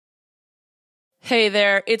Hey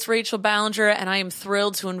there, it's Rachel Ballinger, and I am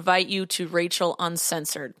thrilled to invite you to Rachel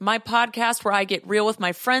Uncensored, my podcast where I get real with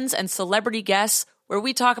my friends and celebrity guests, where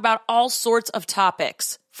we talk about all sorts of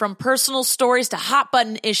topics. From personal stories to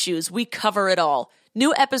hot-button issues, we cover it all.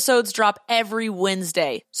 New episodes drop every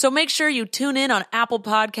Wednesday, so make sure you tune in on Apple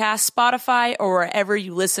Podcasts, Spotify, or wherever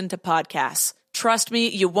you listen to podcasts. Trust me,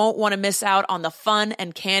 you won't want to miss out on the fun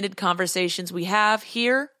and candid conversations we have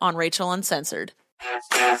here on Rachel Uncensored.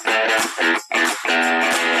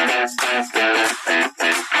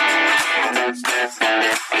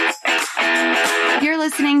 You're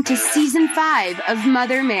listening to Season 5 of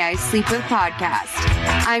Mother May I Sleep With podcast.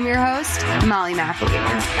 I'm your host, Molly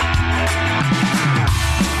McAlee.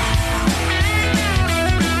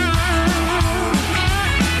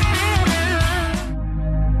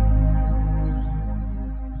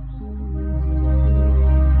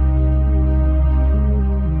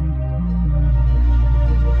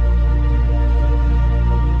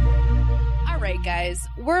 Guys,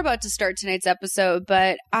 we're about to start tonight's episode,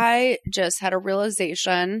 but I just had a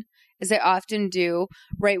realization, as I often do,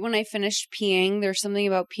 right when I finished peeing. There's something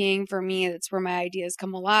about peeing for me that's where my ideas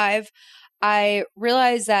come alive. I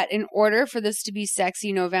realized that in order for this to be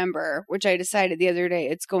Sexy November, which I decided the other day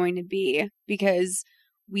it's going to be because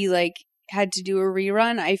we had to do a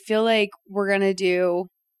rerun, I feel like we're going to do,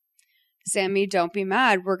 Sammy, don't be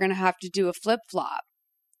mad, we're going to have to do a flip-flop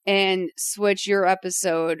and switch your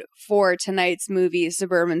episode for tonight's movie,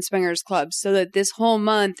 Suburban Swingers Club, so that this whole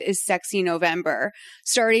month is Sexy November,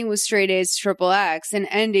 starting with Straight A's Triple X and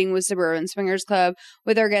ending with Suburban Swingers Club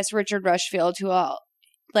with our guest Richard Rushfield, who I'll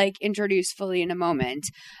introduce fully in a moment.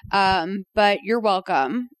 But you're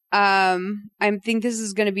welcome. I think this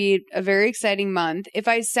is going to be a very exciting month. If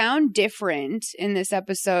I sound different in this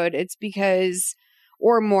episode, it's because...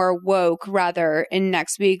 or more woke, rather, in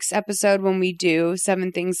next week's episode when we do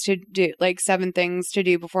 7 things to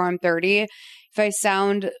do before I'm 30. If I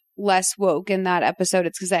sound less woke in that episode,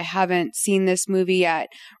 it's because I haven't seen this movie yet.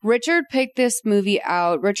 Richard picked this movie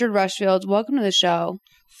out. Richard Rushfield, welcome to the show.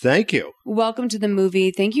 Thank you. Welcome to the movie.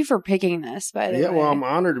 Thank you for picking this, by the way. Yeah, well, I'm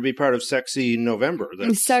honored to be part of Sexy November.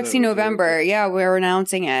 Sexy November. Yeah, we're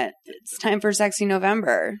announcing it. It's time for Sexy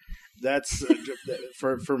November. That's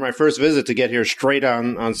for my first visit to get here straight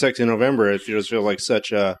on Sexy November. It just feels like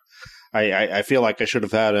such a. I feel like I should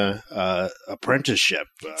have had a apprenticeship.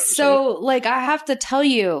 I have to tell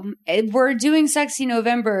you, we're doing Sexy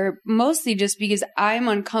November mostly just because I'm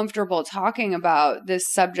uncomfortable talking about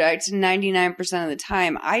this subject 99% of the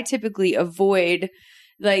time. I typically avoid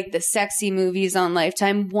the sexy movies on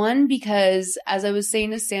Lifetime. One, because as I was saying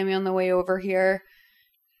to Sammy on the way over here,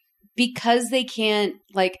 because they can't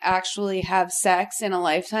actually have sex in a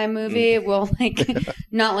Lifetime movie,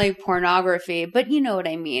 not pornography, but you know what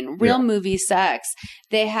I mean, real movie sex,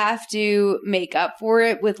 they have to make up for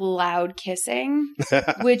it with loud kissing,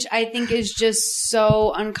 which I think is just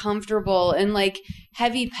so uncomfortable, and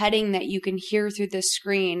heavy petting that you can hear through the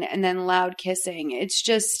screen and then loud kissing. It's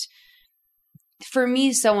just, for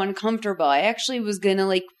me, so uncomfortable. I actually was gonna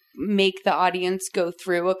make the audience go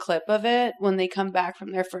through a clip of it when they come back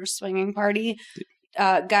from their first swinging party.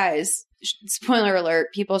 Guys, spoiler alert,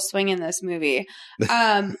 people swing in this movie.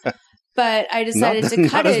 But I decided to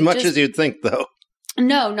cut it. Not as much as you'd think, though.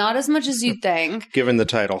 No, not as much as you'd think. Given the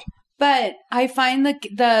title. But I find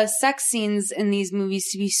the sex scenes in these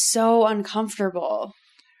movies to be so uncomfortable.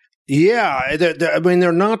 Yeah,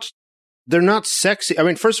 they're not sexy. I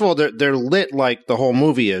mean, first of all, they're lit like the whole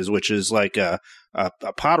movie is, which is like a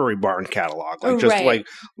Pottery Barn catalog.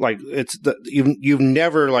 It's you've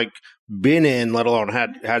never been in, let alone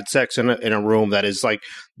had sex in a room that is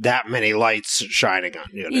that many lights shining on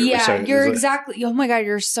you. Yeah, so, you're exactly. Oh my God,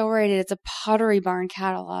 you're so right. It's a Pottery Barn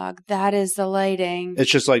catalog. That is the lighting.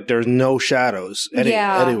 It's just there's no shadows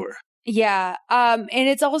anywhere. Yeah. And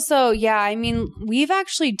it's also, I mean, we've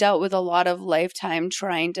actually dealt with a lot of Lifetime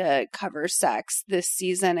trying to cover sex this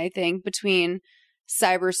season, I think, between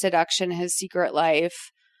Cyber Seduction, His Secret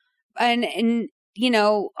Life, and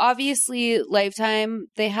obviously Lifetime,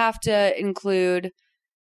 they have to include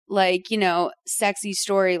sexy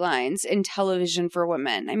storylines in television for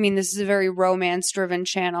women. I mean, this is a very romance-driven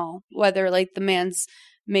channel, whether the man's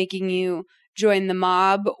making you join the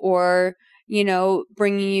mob or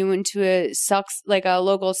bringing you into a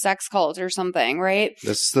local sex cult or something, right?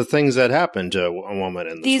 That's the things that happen to a woman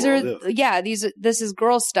in this world. This is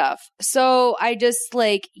girl stuff. So I just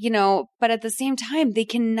but at the same time, they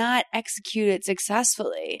cannot execute it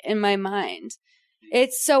successfully in my mind.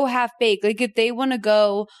 It's so half-baked. If they want to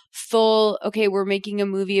go full, okay, we're making a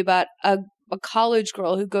movie about a college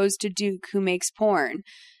girl who goes to Duke who makes porn.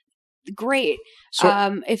 great.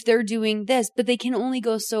 So, If they're doing this, but they can only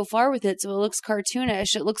go so far with it. So it looks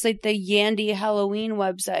cartoonish. It looks like the Yandy Halloween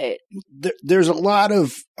website. there's a lot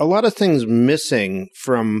of things missing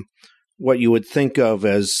from what you would think of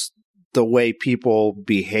as the way people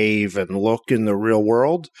behave and look in the real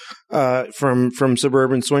world from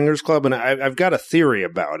Suburban Swingers Club, and I've got a theory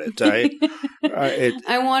about it.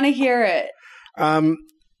 I want to hear it.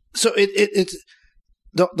 So it's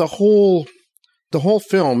the whole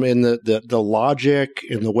film in the logic,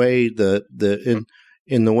 in the way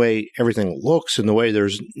in the way everything looks, in the way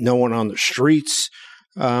there's no one on the streets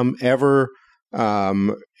ever,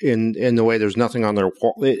 in the way there's nothing on their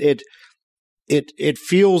wall. It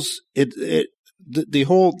feels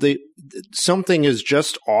something is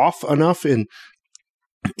just off enough in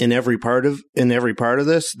every part of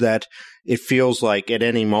this that it feels like at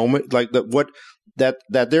any moment, like that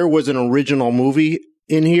there was an original movie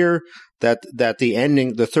in here, that the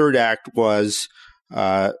ending, the third act was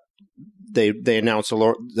they announced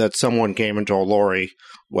that someone came and told Laurie,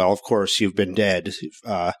 well, of course you've been dead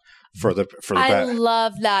for the I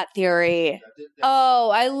love that theory.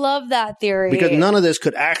 I love that theory. Because none of this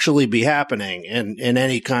could actually be happening in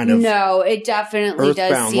any kind of No, it definitely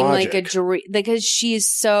does seem logic. like a dream, because she's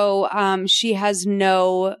so she has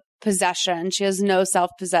no possession. She has no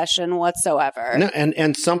self-possession whatsoever. No,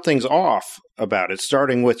 and something's off about it,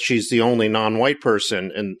 starting with she's the only non-white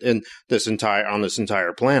person on this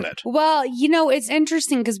entire planet. Well, it's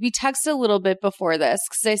interesting because we texted a little bit before this,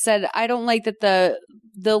 because I said I don't like that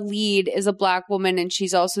the lead is a black woman and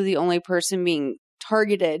she's also the only person being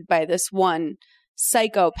targeted by this one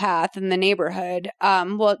psychopath in the neighborhood.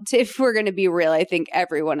 Well, if we're going to be real, I think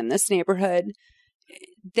everyone in this neighborhood,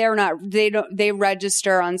 they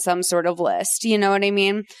register on some sort of list. You know what I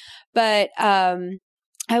mean? But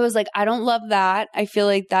I was like, I don't love that. I feel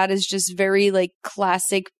like that is just very like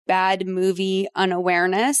classic bad movie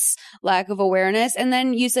unawareness, lack of awareness. And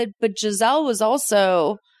then you said, but Giselle was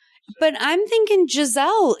also, but I'm thinking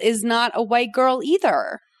Giselle is not a white girl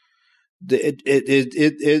either.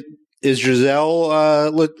 Is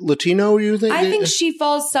Giselle Latino, you think? I think she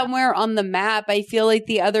falls somewhere on the map. I feel like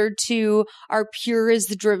the other two are pure as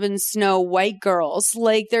the driven snow white girls.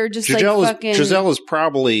 Like they're just fucking. Giselle is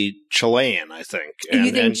probably Chilean, I think.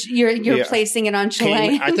 You think you're placing it on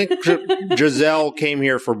Chilean? I think Giselle came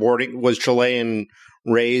here for boarding, was Chilean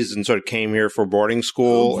raised and sort of came here for boarding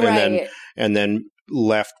school, right. and then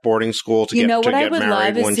left boarding school to get married. What I would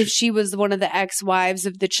love is if she was one of the ex-wives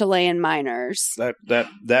of the Chilean miners. That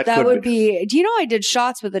would be. Do you know I did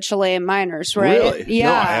shots with the Chilean miners, right? Really? Yeah,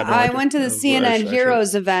 no, I had no idea. went to the CNN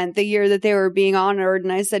Heroes event the year that they were being honored,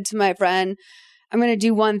 and I said to my friend, I'm going to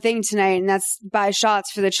do one thing tonight, and that's buy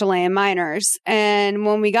shots for the Chilean miners. And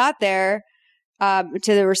when we got there,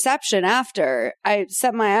 to the reception after, I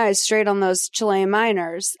set my eyes straight on those Chilean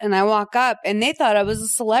miners, and I walk up, and they thought I was a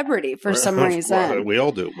celebrity for some reason. We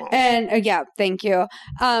all do, Mom. And yeah, thank you.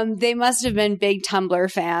 They must have been big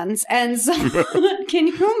Tumblr fans. And so can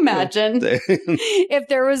you imagine if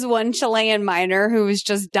there was one Chilean miner who was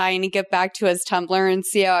just dying to get back to his Tumblr and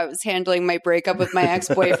see how I was handling my breakup with my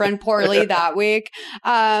ex-boyfriend poorly that week.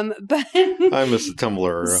 But I miss the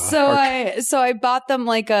Tumblr. So I bought them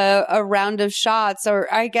like a round of shots, or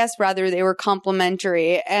I guess rather they were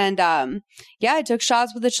complimentary. And I took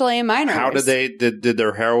shots with the Chilean miners. How did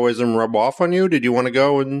their heroism rub off on you? Did you want to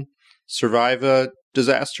go and survive a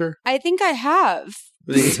disaster? I think I have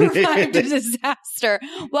survived a disaster.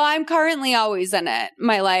 Well, I'm currently always in it.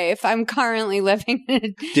 My life, I'm currently living in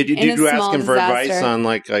it. Did you ask him for advice on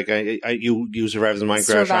like you survived the mine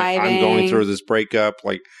crash? I'm going through this breakup.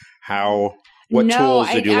 Like how? What tools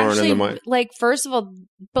did you learn in the mine? Like, first of all,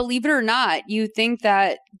 believe it or not, you think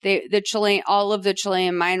that all of the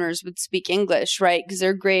Chilean miners would speak English, right? Because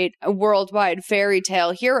they're great worldwide fairy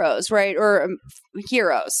tale heroes, right? Or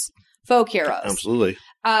folk heroes. Absolutely.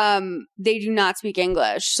 They do not speak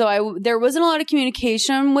English. So there wasn't a lot of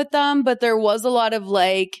communication with them, but there was a lot of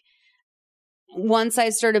like, once I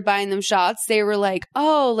started buying them shots, they were like,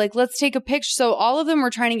 oh, like, let's take a picture. So all of them were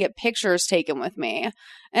trying to get pictures taken with me.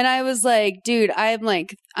 And I was like, dude, I'm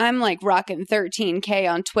like rocking 13K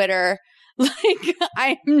on Twitter. Like,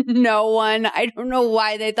 I'm no one. I don't know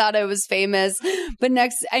why they thought I was famous. But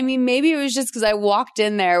maybe it was just because I walked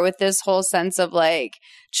in there with this whole sense of like,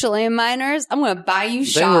 Chilean miners, I'm going to buy you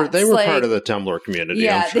shots. They were part of the Tumblr community.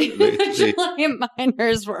 Yeah, I'm sure. the Chilean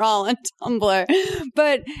miners were all on Tumblr.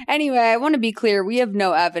 But anyway, I want to be clear. We have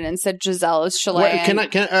no evidence that Giselle is Chilean. Can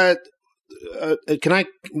I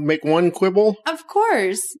make one quibble? Of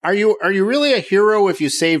course. Are you really a hero if you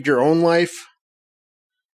saved your own life?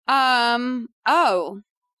 Oh.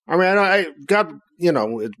 I mean,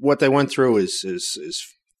 what they went through is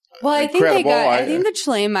well, I think incredible. I think the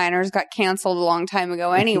Chilean miners got canceled a long time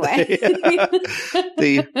ago anyway.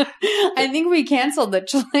 I think we canceled the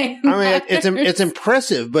Chilean miners. It's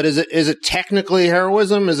impressive, but is it technically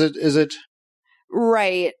heroism? Is it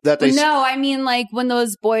right? That they No, I mean, like when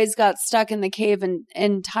those boys got stuck in the cave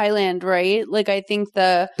in Thailand, right? Like I think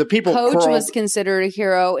the people coach was considered a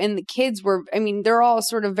hero, and the kids were. I mean, they're all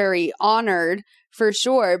sort of very honored for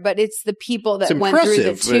sure, but it's the people that went through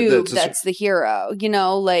the tube that's the hero.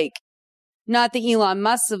 Like not the Elon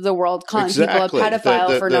Musks of the world calling people a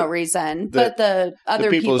pedophile for no reason, but the other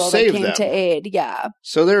people that came to aid. Yeah.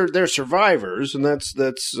 So they're survivors, and that's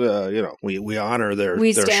we honor their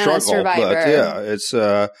stand struggle. A survivor. But yeah, it's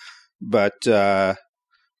but I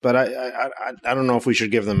don't know if we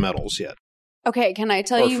should give them medals yet. Okay, can I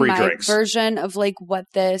tell you my drinks. version of like what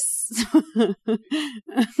this?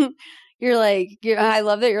 I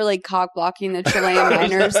love that you're like cock blocking the Chilean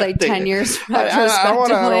miners like 10 years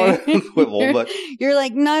retrospectively. You're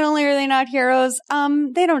like, not only are they not heroes,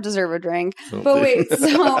 they don't deserve a drink. But wait,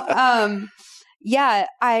 so yeah,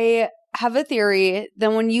 I have a theory.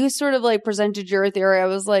 Then when you sort of like presented your theory, I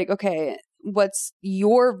was like, okay, what's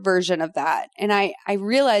your version of that? And I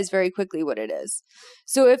realized very quickly what it is.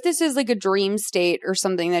 So if this is like a dream state or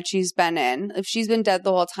something that she's been in, if she's been dead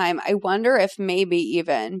the whole time, I wonder if maybe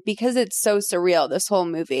even, because it's so surreal, this whole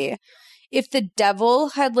movie, if the devil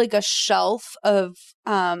had like a shelf of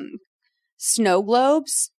snow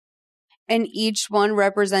globes and each one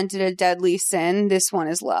represented a deadly sin, this one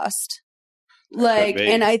is lust.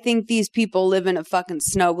 And I think these people live in a fucking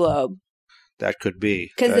snow globe. That could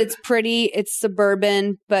be. Because it's pretty, it's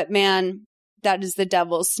suburban, but man, that is the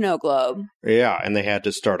devil's snow globe. Yeah, and they had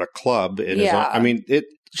to start a club. There's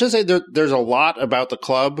a lot about the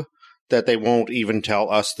club that they won't even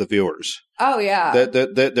tell us, the viewers. Oh, yeah.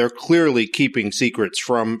 That they're clearly keeping secrets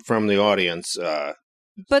from the audience.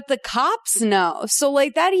 But the cops know. So,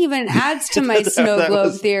 like, that even adds to my snow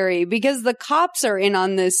globe theory, because the cops are in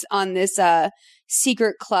on this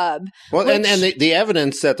secret club. Well, and the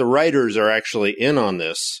evidence that the writers are actually in on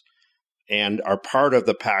this and are part of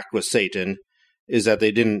the pact with Satan is that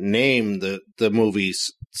they didn't name the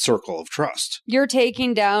movie's Circle of Trust. You're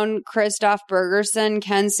taking down Christoph Bergerson,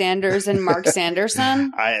 Ken Sanders, and Mark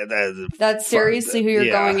Sanderson? That's seriously who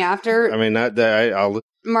you're going after? I mean, I'll...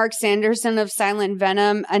 Mark Sanderson of Silent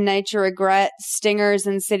Venom, A Night to Regret, Stingers,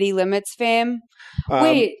 and City Limits fame.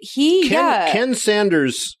 Wait, Ken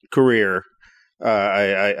Sanders' career...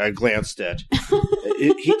 I glanced at.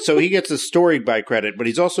 So he gets a story by credit, but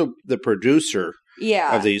he's also the producer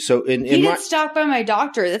of these. So he gets stalked by my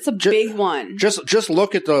doctor. That's a big one. Just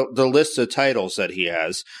look at the list of titles that he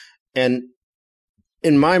has, and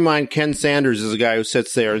in my mind, Ken Sanders is a guy who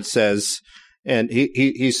sits there and says, and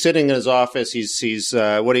he's sitting in his office. He's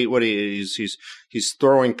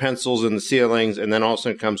throwing pencils in the ceilings, and then all of a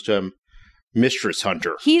sudden comes to him, Mistress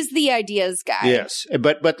Hunter. He's the ideas guy. Yes,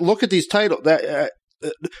 but look at these titles.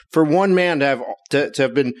 For one man to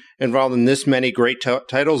have been involved in this many great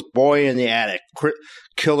titles: Boy in the Attic,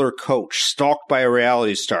 Killer Coach, Stalked by a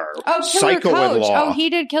Reality Star, Psycho Coach. in Law. Oh, he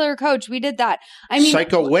did Killer Coach. We did that. I mean,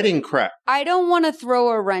 Psycho Wedding Crap. I don't want to throw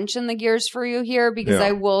a wrench in the gears for you here, because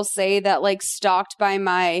I will say that like Stalked by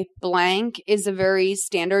My Blank is a very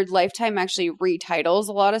standard. Lifetime actually retitles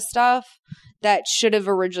a lot of stuff that should have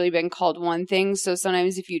originally been called one thing. So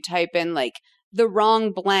sometimes if you type in like the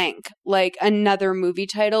wrong blank, like another movie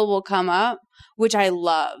title will come up, which I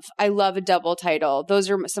love. I love a double title.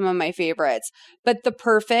 Those are some of my favorites. But The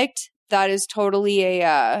Perfect, that is totally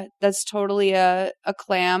a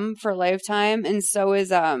clam for Lifetime. And so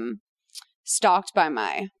is Stalked by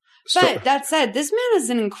My. But that said, this man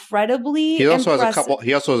is an incredibly He also has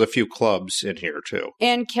a few clubs in here too.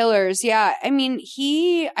 And killers, yeah. I mean,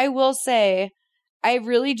 I will say, I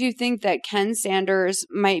really do think that Ken Sanders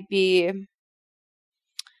might be,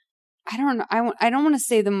 I don't know, I don't want to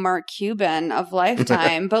say the Mark Cuban of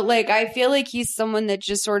Lifetime, but like I feel like he's someone that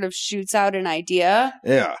just sort of shoots out an idea.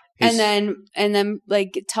 Yeah. And then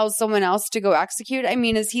like tells someone else to go execute. I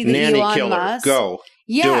mean, is he the Nanny Elon killer? Musk? Go.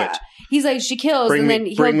 Yeah. Do it. He's like, she kills. Bring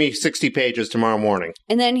and me 60 pages tomorrow morning.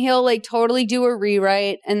 And then he'll like totally do a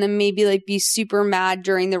rewrite and then maybe like be super mad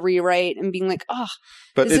during the rewrite and being like, oh.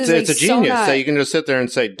 But it's a genius that you can just sit there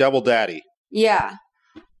and say, double daddy. Yeah.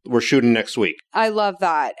 We're shooting next week. I love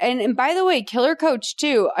that. And by the way, Killer Coach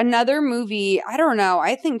too, another movie. I don't know.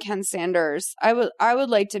 I think Ken Sanders, I would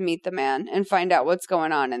like to meet the man and find out what's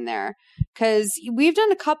going on in there. Because we've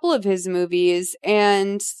done a couple of his movies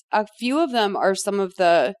and a few of them are some of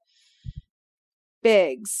the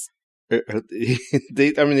bigs. Look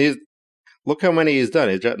Look how many he's done.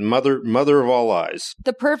 He's got Mother of All Lies.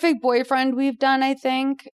 The Perfect Boyfriend we've done, I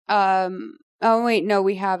think. Oh wait, no,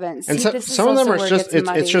 we haven't. And some of them are just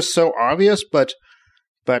it's just so obvious, but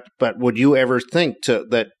would you ever think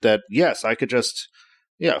that yes, I could just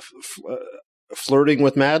Flirting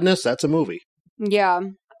with Madness, that's a movie. Yeah.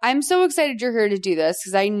 I'm so excited you're here to do this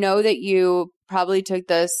because I know that you probably took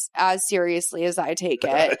this as seriously as I take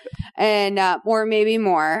it and or maybe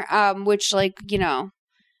more, which like, you know,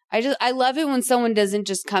 I love it when someone doesn't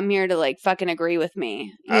just come here to like fucking agree with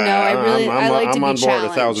me. You know, I like to be challenged. I'm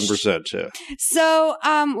on board 1,000%. Yeah. So,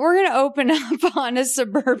 we're going to open up on a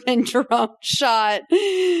Suburban drone shot.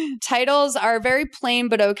 Titles are very plain,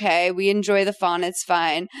 but okay. We enjoy the font. It's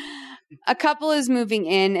fine. A couple is moving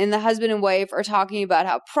in and the husband and wife are talking about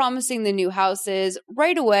how promising the new house is.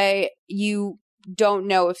 Right away, you don't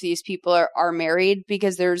know if these people are married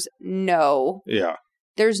because there's no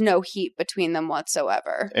heat between them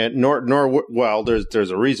whatsoever. And nor well,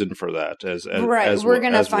 there's a reason for that as we're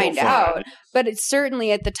going to find out. But it's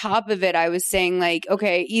certainly at the top of it, I was saying like,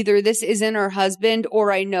 okay, either this isn't her husband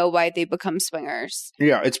or I know why they become swingers.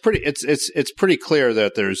 Yeah, it's pretty clear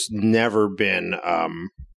that there's never been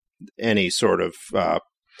any sort of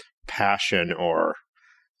passion or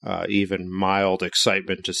even mild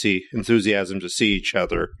enthusiasm to see each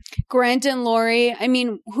other. Grant and Lori, I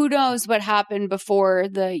mean, who knows what happened before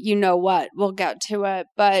the you know what? We'll get to it.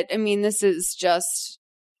 But I mean, this is just...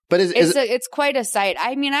 But it's quite a sight.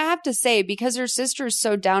 I mean, I have to say, because her sister is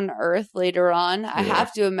so down to earth later on, I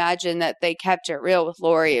have to imagine that they kept it real with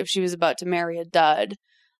Lori if she was about to marry a dud.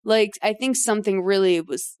 Like, I think something really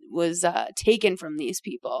was taken from these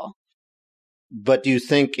people. But do you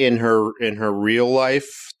think in her real life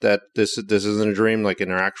that this isn't a dream? Like in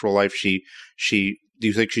her actual life, she do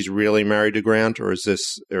you think she's really married to Grant, or is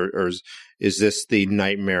this the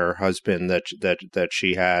nightmare husband that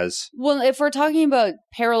she has? Well, if we're talking about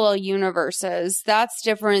parallel universes, that's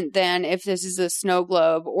different than if this is a snow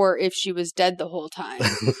globe or if she was dead the whole time.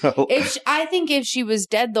 I think if she was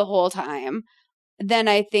dead the whole time, then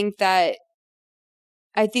I think that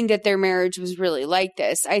their marriage was really like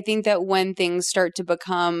this. I think that when things start to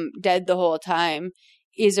become dead the whole time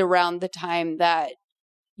is around the time that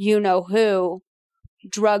you know who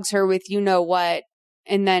drugs her with you know what,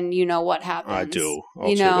 and then you know what happens. I do.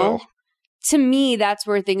 You know? Well. To me, that's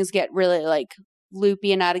where things get really like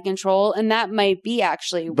loopy and out of control, and that might be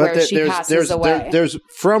actually where she passes away. There's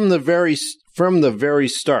from the very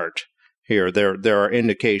start here, there are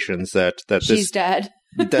indications that she's dead.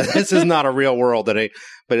 That this is not a real world.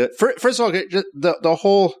 But first of all,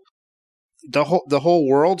 the whole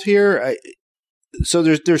world here. So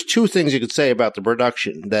there's two things you could say about the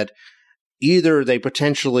production. That either they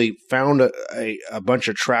potentially found a bunch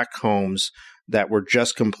of tract homes that were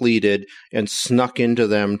just completed and snuck into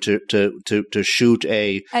them to shoot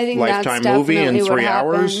a Lifetime movie in 3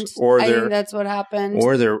 hours, or I think that's what happened,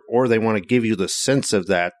 or they want to give you the sense of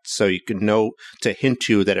that so you can know to hint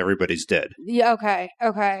you that everybody's dead. Yeah. Okay.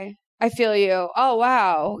 I feel you. Oh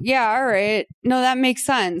wow. Yeah. All right. No, that makes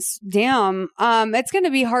sense. Damn. It's going to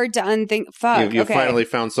be hard to unthink. Fuck. You finally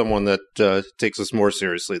found someone that takes us more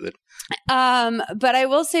seriously than. But I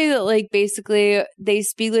will say that like basically they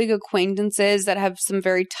speak like acquaintances that have some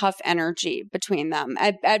very tough energy between them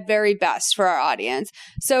at very best for our audience.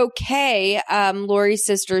 So Kay, Lori's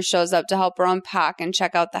sister, shows up to help her unpack and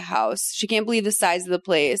check out the house. She can't believe the size of the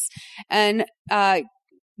place. And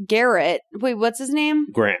Garrett, wait, what's his name?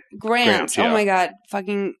 Grant. Yeah. Oh my God.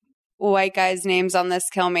 Fucking white guys' names on this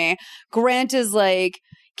kill me. Grant is like,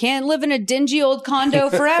 can't live in a dingy old condo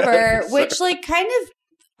forever, which like kind of,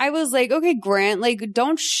 I was like, okay, Grant, like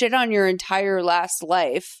don't shit on your entire last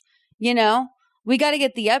life. You know, we got to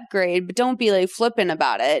get the upgrade, but don't be like flippant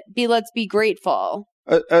about it. Let's be grateful.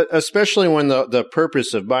 Especially when the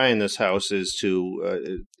purpose of buying this house is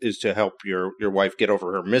to help your wife get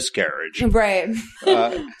over her miscarriage, right?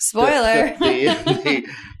 Spoiler.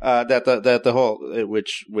 That the whole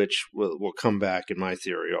which will come back in my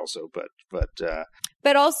theory also, but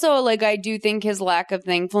also like I do think his lack of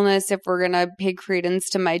thankfulness, if we're gonna pay credence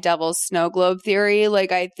to my devil's snow globe theory,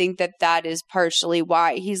 like I think that is partially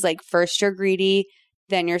why he's like first you're greedy,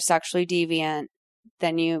 then you're sexually deviant.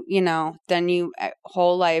 Then you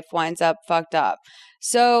whole life winds up fucked up.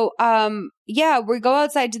 So, we go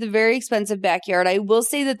outside to the very expensive backyard. I will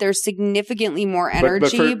say that there's significantly more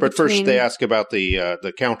energy. But first they ask about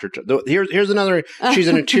the counter. Here's another. She's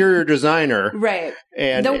an interior designer, right?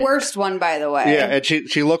 And the worst one, by the way. Yeah, and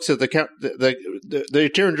she looks at the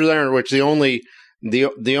interior designer, which the only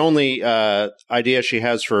The only idea she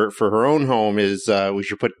has for her own home is we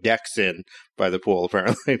should put decks in by the pool,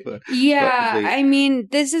 apparently. I mean,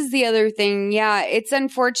 this is the other thing. Yeah, it's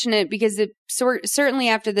unfortunate because it certainly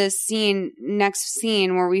after this next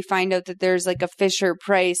scene where we find out that there's like a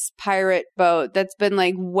Fisher-Price pirate boat that's been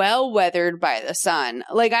like well weathered by the sun.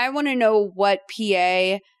 Like, I want to know what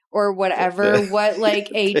PA or whatever, what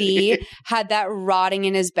like AD had that rotting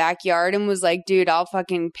in his backyard and was like, dude, I'll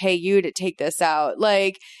fucking pay you to take this out.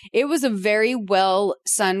 Like, it was a very well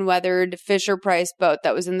sun-weathered Fisher-Price boat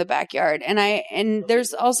that was in the backyard. And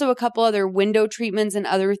there's also a couple other window treatments and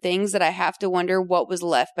other things that I have to wonder what was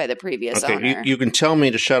left by the previous owner. You can tell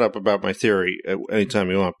me to shut up about my theory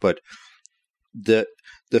anytime you want, but the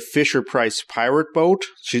Fisher-Price pirate boat,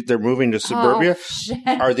 they're moving to Suburbia,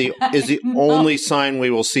 is the only sign we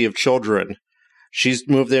will see of children. She's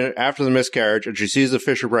moved in after the miscarriage, and she sees the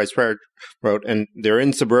Fisher-Price pirate boat, and they're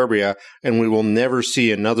in Suburbia, and we will never see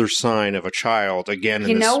another sign of a child again in this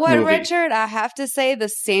movie. You know what, Richard? I have to say the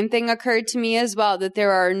same thing occurred to me as well, that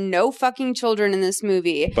there are no fucking children in this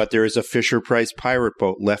movie. But there is a Fisher-Price pirate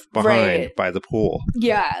boat left behind by the pool.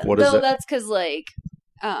 Yeah. What is that? That's because, like...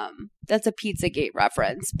 that's a Pizzagate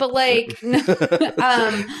reference, but like,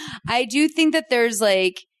 I do think that there's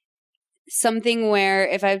like something where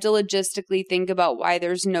if I have to logistically think about why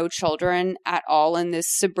there's no children at all in this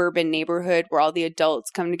suburban neighborhood where all the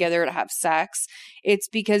adults come together to have sex, it's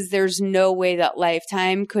because there's no way that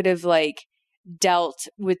Lifetime could have like dealt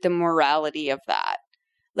with the morality of that.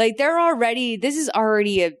 Like this is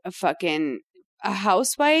already a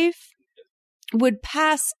housewife would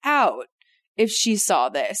pass out if she saw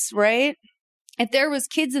this, right? If there was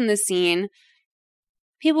kids in the scene,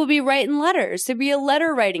 people would be writing letters. There'd be a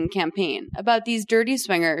letter writing campaign about these dirty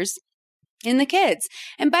swingers and the kids.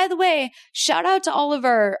 And by the way, shout out to all of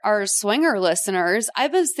our swinger listeners. I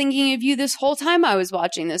was thinking of you this whole time I was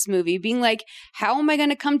watching this movie, being like, how am I going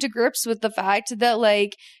to come to grips with the fact that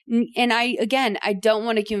like, and I don't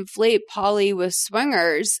want to conflate poly with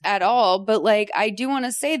swingers at all, but like, I do want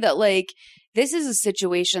to say that like, this is a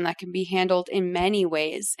situation that can be handled in many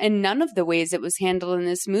ways, and none of the ways it was handled in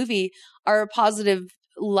this movie are a positive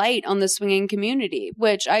light on the swinging community,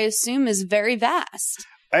 which I assume is very vast.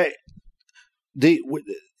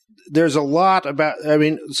 There's a lot about. I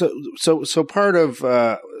mean, so part of.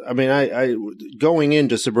 I going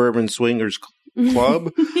into Suburban Swingers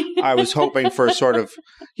Club, I was hoping for sort of.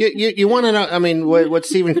 You want to know? I mean, what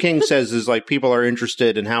Stephen King says is like people are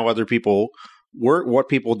interested in how other people work, what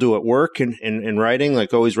people do at work and writing,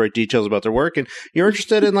 like always write details about their work, and you're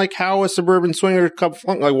interested in like how a Suburban Swinger Club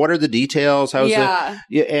like what are the details,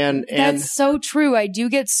 and that's so true. I do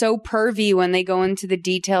get so pervy when they go into the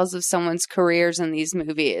details of someone's careers in these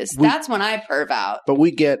movies. That's when I perv out. But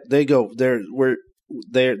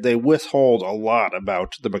they withhold a lot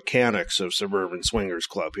about the mechanics of Suburban Swingers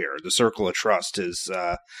Club here. The Circle of Trust is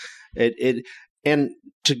and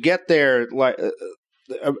to get there like.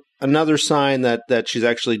 Another sign that she's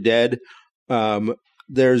actually dead.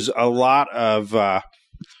 There's a lot of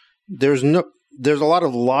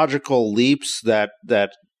logical leaps that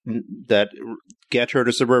get her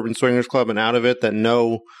to Suburban Swingers Club and out of it that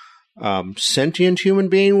no sentient human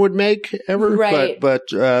being would make ever. Right.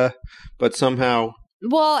 But somehow.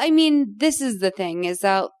 Well, I mean, this is the thing: is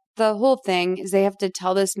that the whole thing is they have to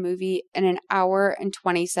tell this movie in an hour and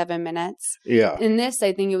 27 minutes. Yeah. In this,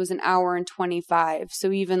 I think it was an hour and 25,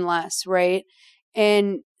 so even less, right?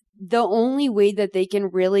 And the only way that they can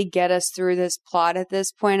really get us through this plot at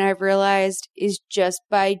this point, I've realized, is just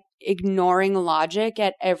by ignoring logic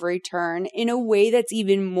at every turn in a way that's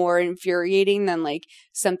even more infuriating than like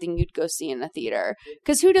something you'd go see in the theater.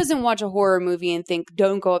 Because who doesn't watch a horror movie and think,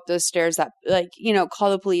 don't go up those stairs, that like, you know,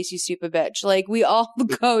 call the police, you stupid bitch. Like we all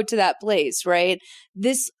go to that place, right?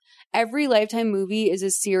 Every Lifetime movie is a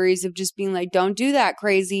series of just being like, don't do that,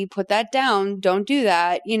 crazy, put that down, don't do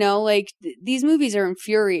that. You know, like these movies are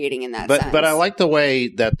infuriating in that sense. But I like the way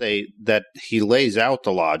that he lays out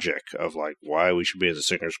the logic of like why we should be in the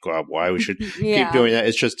Singers Club, why we should keep doing that.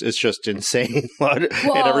 It's just insane. Well,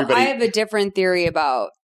 and I have a different theory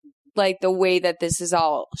about like the way that this is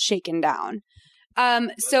all shaken down.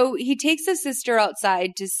 So he takes his sister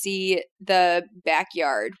outside to see the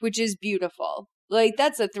backyard, which is beautiful. Like,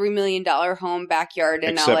 that's a $3 million home backyard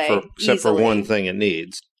in LA. Except for one thing it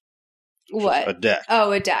needs. What? A deck.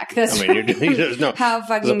 Oh, a deck. That's right. There's no. How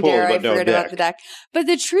fucking dare I forget about the deck. But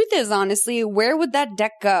the truth is, honestly, where would that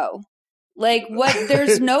deck go? Like, what?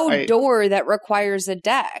 There's no door that requires a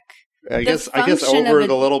deck. I guess over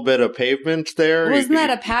the little bit of pavement there. Wasn't that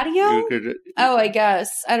a patio? I guess.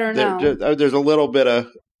 I don't know. There's a little bit of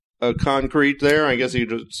concrete there. I guess you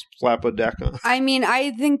just slap a deck on. I mean,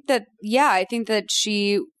 I think that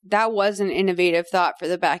that was an innovative thought for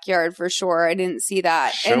the backyard for sure. I didn't see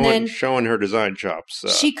that. Showing her design chops.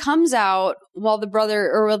 She comes out while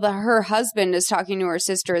her husband is talking to her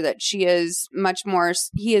sister that he is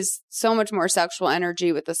so much more sexual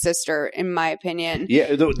energy with the sister, in my opinion.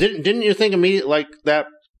 Yeah. Didn't you think immediately like that?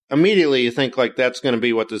 Immediately you think like that's going to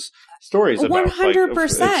be what this story is about.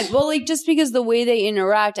 100%. Well, like just because the way they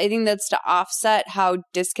interact, I think that's to offset how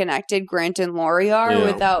disconnected Grant and Lori are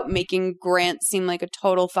without making Grant seem like a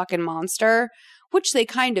total fucking monster, which they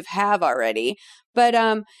kind of have already. But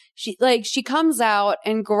she comes out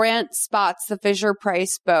and Grant spots the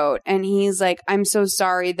Fisher-Price boat and he's like, I'm so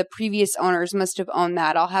sorry. The previous owners must have owned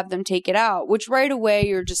that. I'll have them take it out. Which right away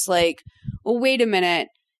you're just like, well, wait a minute.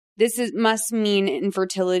 Must mean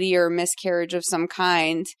infertility or miscarriage of some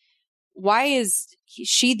kind. Why is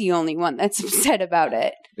she the only one that's upset about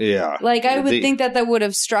it? Yeah. Like, I would think that would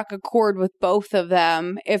have struck a chord with both of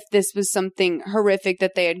them if this was something horrific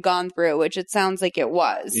that they had gone through, which it sounds like it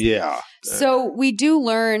was. Yeah. So we do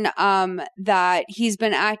learn that he's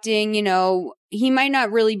been acting, he might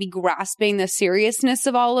not really be grasping the seriousness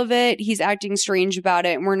of all of it. He's acting strange about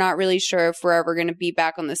it, and we're not really sure if we're ever going to be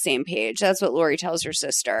back on the same page. That's what Lori tells her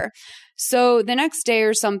sister. So the next day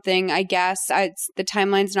or something, I guess, the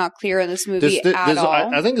timeline's not clear in this movie at all.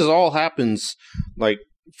 I think this all happens, like,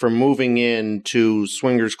 from moving in to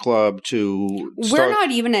Swingers Club to... We're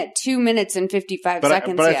not even at 2 minutes and 55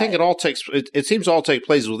 seconds But yet. I think it seems to all take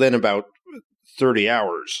place within about 30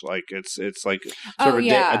 hours. Like, it's like sort of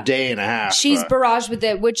a day and a half. She's barraged with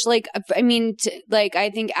it, which, like, I mean,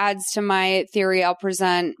 I think adds to my theory I'll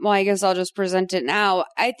present. Well, I guess I'll just present it now.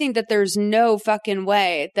 I think that there's no fucking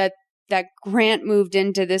way that Grant moved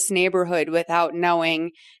into this neighborhood without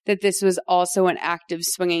knowing that this was also an active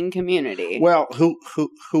swinging community. Well, who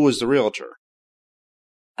was the realtor?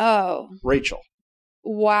 Oh. Rachel.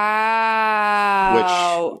 Wow.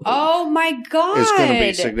 Oh my God. It's going to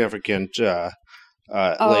be significant later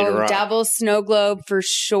on. Double snow globe for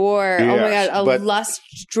sure. Yes, oh my God. A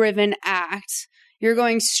lust-driven act. You're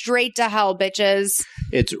going straight to hell, bitches.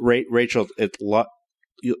 It's Rachel.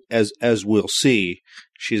 As we'll see,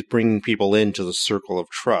 she's bringing people into the circle of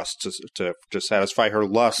trust to satisfy her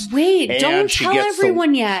lust. Wait, don't tell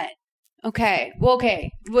everyone yet. Okay. Well,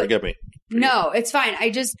 okay. Forgive me. No, it's fine.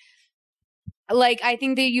 I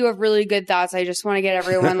think that you have really good thoughts. I just want to get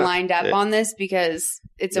everyone lined up on this because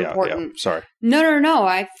it's important. Yeah, sorry. No.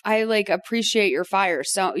 I appreciate your fire.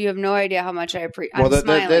 So you have no idea how much I appreciate. I'm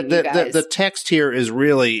smiling, you guys. The text here is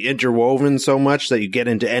really interwoven so much that you get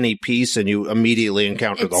into any piece and you immediately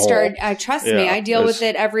encounter the whole. Trust me, I deal with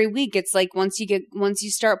it every week. It's like once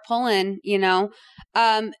you start pulling,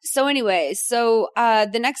 So anyway,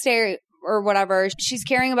 the next day or whatever, she's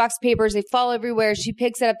carrying a box of papers. They fall everywhere. She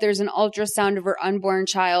picks it up. There's an ultrasound of her unborn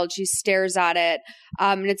child. She stares at it.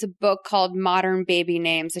 And it's a book called Modern Baby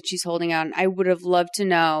Names that she's holding out. I would have loved to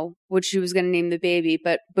know what she was going to name the baby,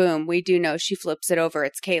 but boom, we do know. She flips it over.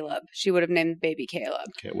 It's Caleb. She would have named the baby Caleb.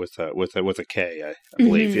 Okay, with a K, I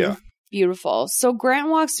believe. Yeah. Beautiful. So Grant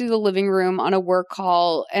walks through the living room on a work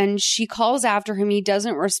call and she calls after him. He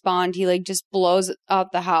doesn't respond. He just blows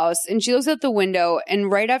out the house and she looks out the window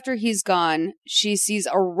and right after he's gone, she sees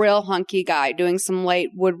a real hunky guy doing some light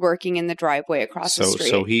woodworking in the driveway across the street.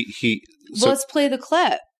 So let's play the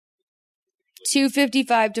clip.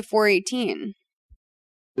 2:55 to 4:18.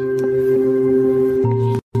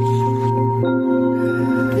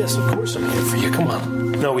 Yes, of course I'm here for you. Come on.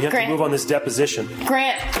 No, we have to move on this deposition.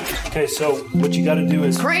 Grant. Okay, so what you got to do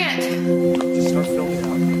is... Grant! Just start filling it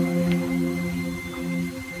out.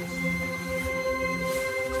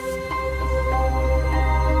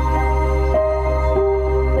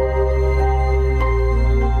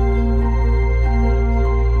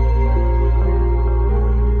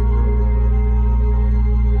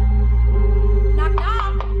 Knock,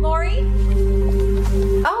 knock. Lori?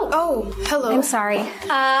 Oh, hello. I'm sorry.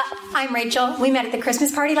 I'm Rachel. We met at the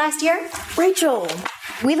Christmas party last year. Rachel.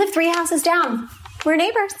 We live 3 houses down. We're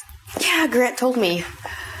neighbors. Yeah, Grant told me.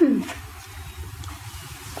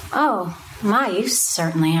 Oh, my, you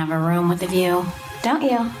certainly have a room with a view, don't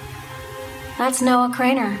you? That's Noah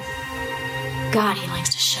Craner. God, he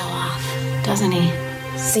likes to show off, doesn't he?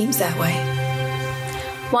 Seems that way.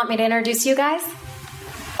 Want me to introduce you guys?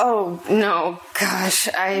 Oh, no. Gosh,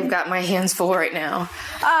 I've got my hands full right now.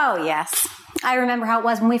 Oh, yes. I remember how it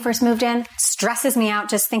was when we first moved in. Stresses me out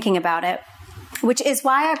just thinking about it. Which is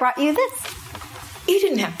why I brought you this. You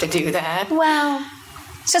didn't have to do that. Well,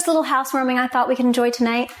 it's just a little housewarming I thought we could enjoy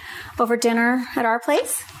tonight over dinner at our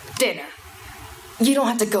place. Dinner. You don't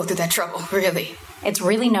have to go through that trouble, really. It's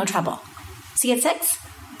really no trouble. See you at 6?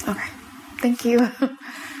 Okay. Thank you.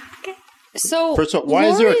 So, first of all, why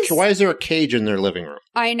is there a cage in their living room?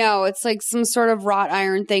 I know, it's like some sort of wrought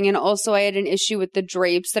iron thing. And also I had an issue with the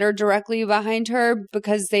drapes that are directly behind her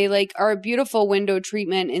because they like are a beautiful window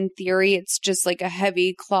treatment. In theory, it's just like a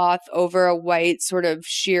heavy cloth over a white sort of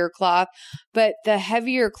sheer cloth. But the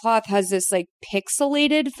heavier cloth has this like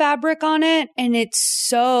pixelated fabric on it. And it's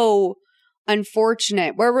so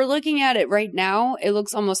unfortunate. Where we're looking at it right now, it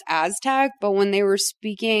looks almost Aztec. But when they were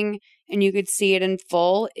speaking and you could see it in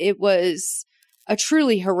full, it was a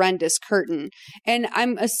truly horrendous curtain. And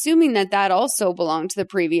I'm assuming that also belonged to the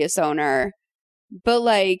previous owner. But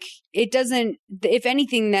like, it doesn't, if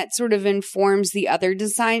anything, that sort of informs the other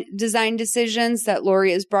design decisions that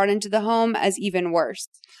Lori has brought into the home as even worse.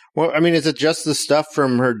 Well, I mean, is it just the stuff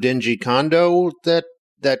from her dingy condo that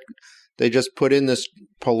they just put in this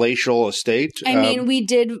palatial estate? I mean, we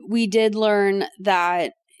did learn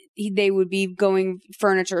that they would be going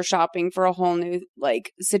furniture shopping for a whole new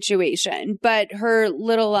like situation, but her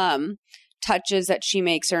little touches that she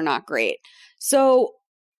makes are not great. So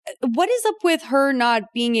what is up with her not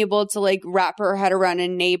being able to like wrap her head around a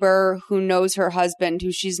neighbor who knows her husband,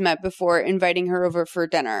 who she's met before, inviting her over for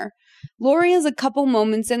dinner? Lori has a couple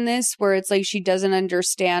moments in this where it's like she doesn't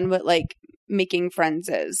understand what like making friends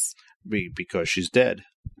is. Because she's dead.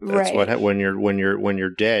 That's right. When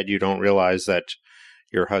you're dead, you don't realize that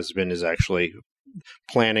your husband is actually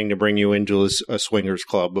planning to bring you into a swingers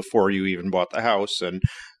club before you even bought the house and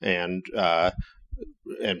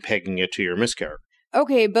pegging it to your miscarriage.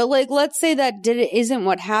 Okay, but like, let's say that isn't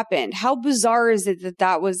what happened. How bizarre is it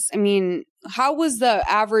that was? I mean, how was the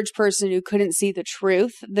average person who couldn't see the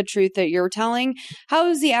truth that you're telling? How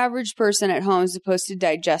is the average person at home supposed to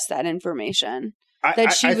digest that information? I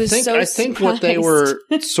think what they were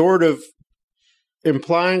sort of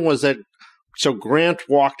implying was that. So Grant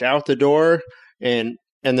walked out the door and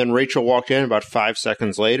then Rachel walked in about 5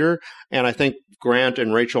 seconds later. And I think Grant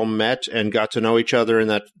and Rachel met and got to know each other in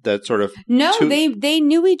that sort of... No, they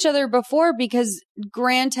knew each other before because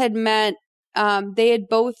Grant had met...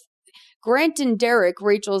 Grant and Derek,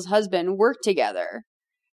 Rachel's husband, worked together.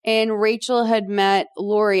 And Rachel had met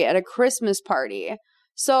Lori at a Christmas party.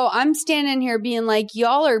 So I'm standing here being like,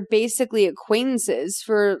 y'all are basically acquaintances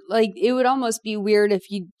for like, it would almost be weird if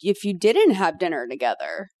you didn't have dinner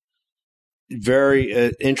together.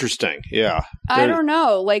 Very interesting. Yeah. I don't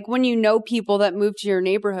know. Like when you know people that move to your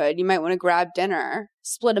neighborhood, you might want to grab dinner,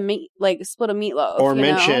 split a meatloaf. Or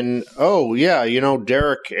mention, oh yeah,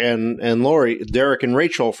 Derek and Lori, Derek and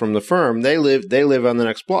Rachel from the firm, they live on the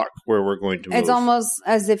next block where we're going to move. It's almost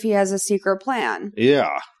as if he has a secret plan.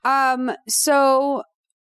 Yeah. So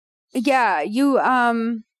yeah, you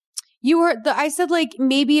were I said like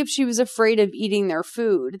maybe if she was afraid of eating their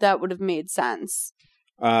food, that would have made sense.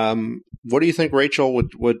 What do you think Rachel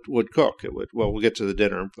would cook? We'll get to the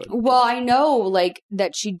dinner. Well, I know like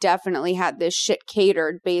that she definitely had this shit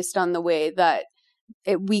catered based on the way that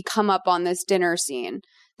we come up on this dinner scene.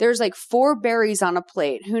 There's like 4 berries on a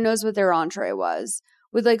plate. Who knows what their entree was?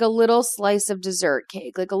 With like a little slice of dessert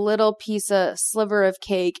cake, like a little sliver of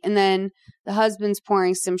cake. And then the husband's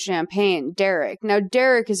pouring some champagne, Derek. Now,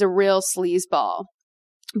 Derek is a real sleazeball.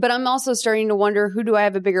 But I'm also starting to wonder, who do I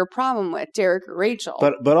have a bigger problem with, Derek or Rachel?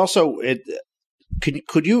 But also,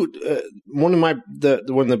 could you one of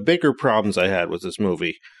the bigger problems I had with this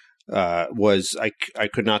movie was I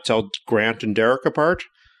could not tell Grant and Derek apart.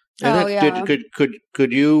 And yeah.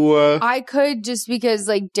 Could you? I could, just because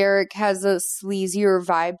like Derek has a sleazier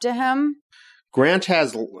vibe to him. Grant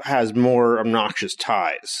has more obnoxious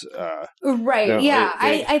ties. Right. Yeah.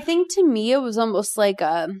 I think to me it was almost like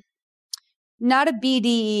not a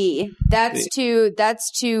BDE. That's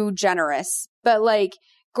too generous. But like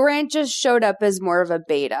Grant just showed up as more of a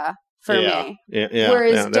beta for me. Yeah.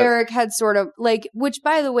 Whereas Derek had sort of like, which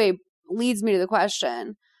by the way leads me to the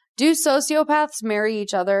question. Do sociopaths marry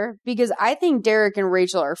each other? Because I think Derek and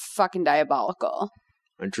Rachel are fucking diabolical.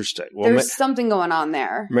 Interesting. Well, there's something going on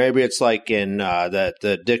there. Maybe it's like in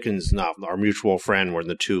the Dickens novel, Our Mutual Friend, when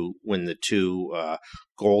the two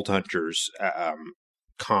gold hunters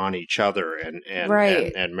con each other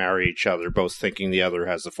and marry each other, both thinking the other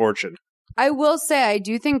has the fortune. I will say, I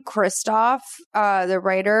do think Christoph, the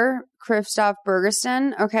writer, Christoph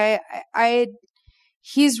Bergeston, okay,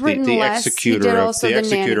 he's written the less.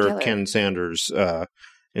 Executor of Ken Sanders'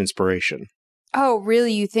 inspiration. Oh,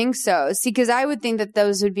 really? You think so? See, because I would think that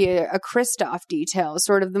those would be a Christoph detail,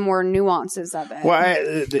 sort of the more nuances of it. Well,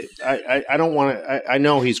 I don't want to. I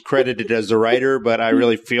know he's credited as the writer, but I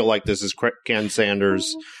really feel like this is Ken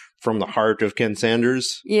Sanders from the heart of Ken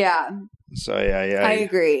Sanders. Yeah. So yeah, I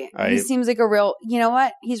agree. He seems like a real. You know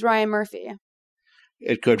what? He's Ryan Murphy.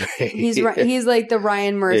 It could be. He's like the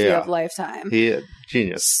Ryan Murphy of Lifetime.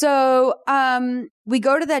 Genius. So we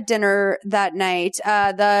go to that dinner that night.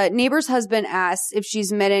 The neighbor's husband asks if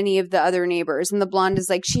she's met any of the other neighbors, and the blonde is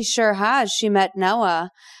like, she sure has. She met Noah.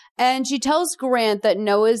 And she tells Grant that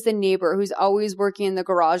Noah's the neighbor who's always working in the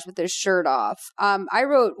garage with his shirt off. I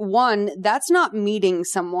wrote, 1, that's not meeting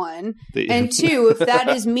someone. And 2, if that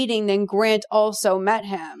is meeting, then Grant also met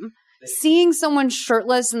him. Seeing someone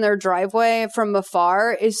shirtless in their driveway from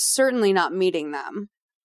afar is certainly not meeting them.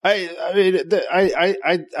 I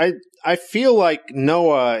feel like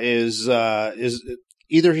Noah is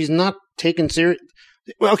either he's not taken serious.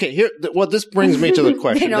 Well, okay. This brings me to the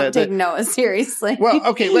question. They don't take Noah seriously. Well,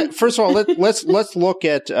 okay. First of all, let's look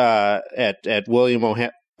at William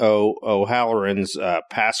O'Halloran's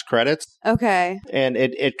past credits. Okay. And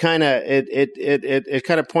it kind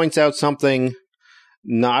of points out something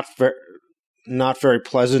not very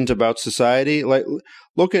pleasant about society. Like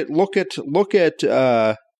look at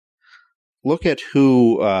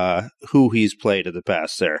who he's played in the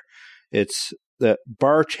past there. It's the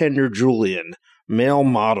bartender Julian, male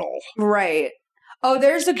model. Right. Oh,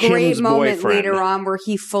 there's a great Kim's moment boyfriend, later on where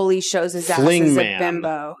he fully shows his ass fling as a man,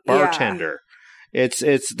 bimbo. bartender. Yeah. This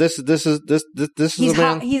is He's a man.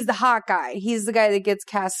 hot, he's the hot guy. He's the guy that gets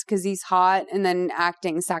cast because he's hot and then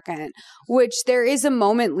acting second. Which there is a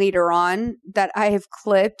moment later on that I have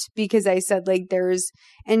clipped because I said like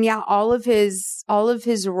all of his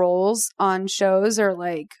roles on shows are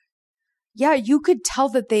like, yeah, you could tell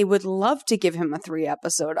that they would love to give him a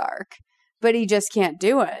 3-episode arc, but he just can't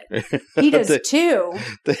do it. He does 2.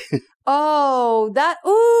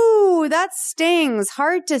 That stings.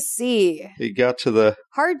 Hard to see. He got to the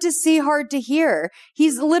hard to see, hard to hear.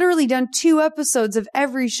 He's literally done 2 episodes of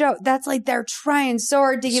every show. That's like they're trying so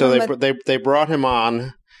hard to give him. They brought him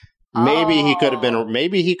on. Maybe he could have been.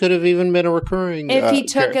 Maybe he could have even been a recurring. If he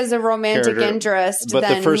took as a romantic character. Interest, but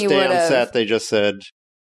then the first he day would've. on set, they just said,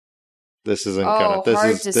 "This isn't gonna.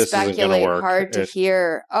 This isn't gonna work." Hard to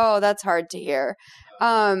hear. Oh, that's hard to hear.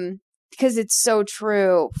 Because it's so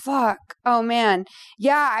true. Fuck. Oh man.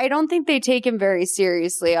 Yeah, I don't think they take him very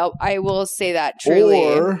seriously. I will say that truly.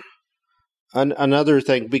 Or another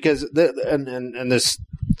thing, because this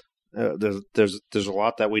there's a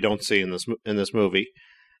lot that we don't see in this movie.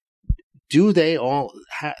 Do they all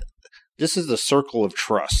have? This is the circle of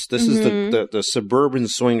trust. This is the suburban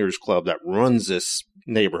swingers club that runs this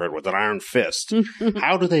neighborhood with an iron fist.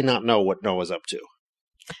 How do they not know what Noah's up to?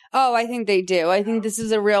 Oh, I think they do. I think this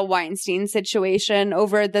is a real Weinstein situation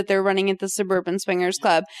over that they're running at the Suburban Swingers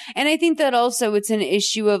Club. And I think that also it's an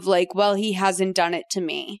issue of like, well, he hasn't done it to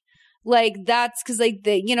me. Like that's because like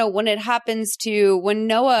when it happens when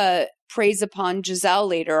Noah preys upon Giselle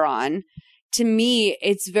later on, to me,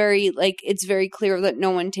 it's very clear that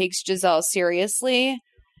no one takes Giselle seriously.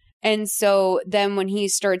 And so then when he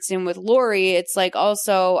starts in with Lori, it's like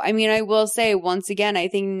also, I mean, I will say once again, I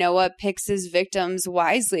think Noah picks his victims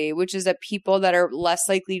wisely, which is that people that are less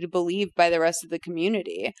likely to believe by the rest of the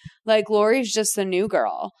community. Like Lori's just the new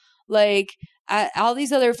girl. Like all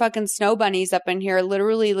these other fucking snow bunnies up in here,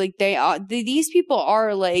 literally like these people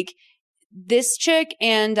are like this chick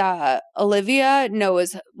and Olivia,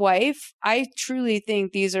 Noah's wife. I truly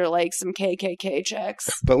think these are like some KKK chicks.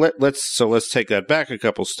 But let's take that back a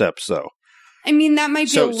couple steps, though. I mean, that might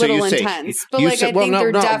be a little intense, but like I think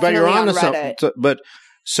they're definitely on Reddit. But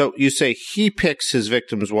so you say he picks his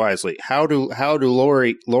victims wisely. How do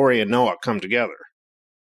Lori and Noah come together?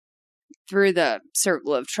 Through the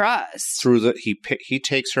circle of trust. Through he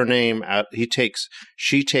takes her name out.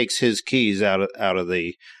 She takes his keys out of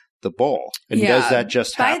the bowl. And does that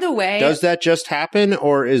just happen? By the way, does that just happen,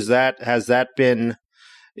 or has the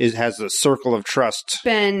circle of trust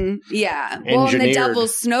been engineered? Well, in the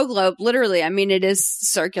Devil's Snow Globe, literally, I mean, it is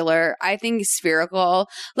circular. I think spherical.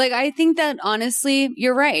 Like, I think that honestly,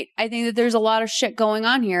 you're right. I think that there's a lot of shit going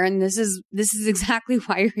on here, and this is exactly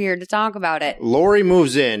why you're here to talk about it. Lori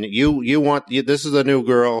moves in. This is the new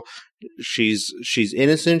girl. She's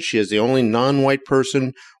innocent. She is the only non-white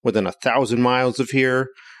person within 1,000 miles of here.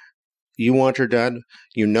 You want her done.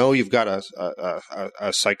 You've got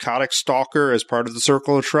a psychotic stalker as part of the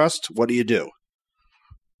circle of trust. What do?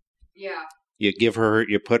 Yeah. You give her.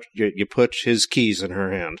 You put his keys in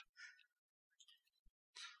her hand.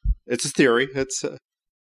 It's a theory.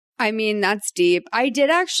 I mean, that's deep. I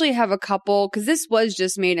did actually have a couple, because this was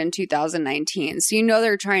just made in 2019. So,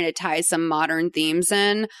 they're trying to tie some modern themes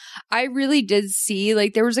in. I really did see,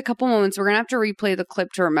 like, there was a couple moments. We're going to have to replay the clip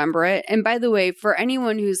to remember it. And by the way, for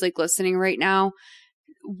anyone who's, like, listening right now,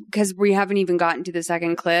 because we haven't even gotten to the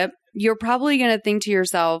second clip, you're probably going to think to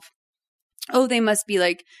yourself, oh, they must be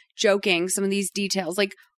like joking some of these details.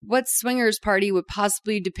 Like, what swingers party would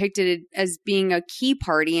possibly depicted as being a key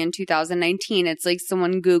party in 2019? It's like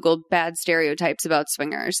someone Googled bad stereotypes about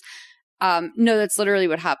swingers. No, that's literally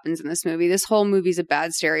what happens in this movie. This whole movie is a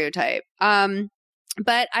bad stereotype.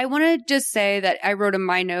 But I want to just say that I wrote in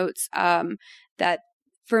my notes that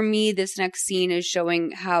for me, this next scene is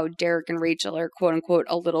showing how Derek and Rachel are, quote unquote,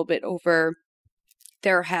 a little bit over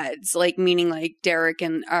their heads, like meaning like Derek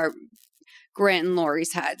and Grant and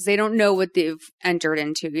Lori's heads. They don't know what they've entered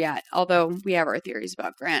into yet, although we have our theories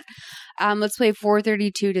about Grant. Let's play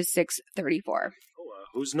 432 to 634.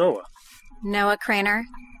 Who's Noah? Noah Craner.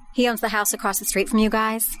 He owns the house across the street from you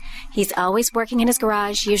guys. He's always working in his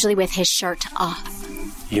garage, usually with his shirt off.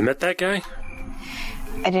 You met that guy?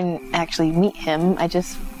 I didn't actually meet him. I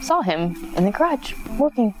just saw him in the garage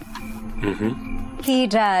working. Mm-hmm. He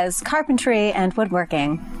does carpentry and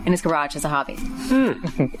woodworking in his garage as a hobby.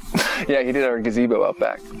 Yeah, he did our gazebo out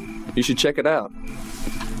back. You should check it out.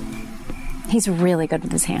 He's really good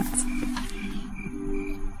with his hands.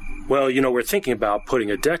 Well, we're thinking about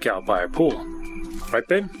putting a deck out by our pool. Right,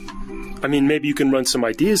 babe? I mean, maybe you can run some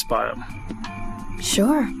ideas by him.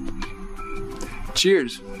 Sure.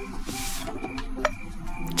 Cheers.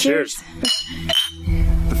 Cheers.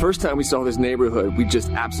 The first time we saw this neighborhood, we just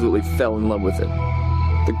absolutely fell in love with it.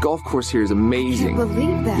 The golf course here is amazing. I can't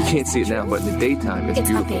believe that. You can't see it now, but in the daytime, it's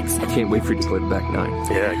beautiful. Big, I can't wait for you to play the back nine.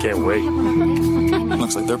 Yeah, I can't wait.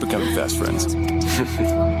 Looks like they're becoming fast friends.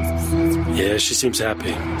 Yeah, she seems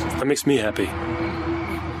happy. That makes me happy.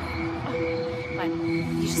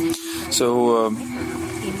 So,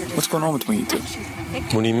 what's going on between you two?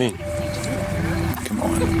 What do you mean? Come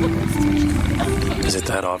on. Is it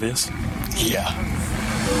that obvious? Yeah.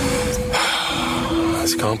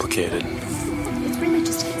 It's complicated.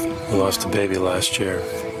 We lost a baby last year.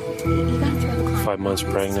 5 months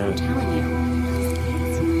pregnant.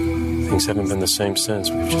 Things haven't been the same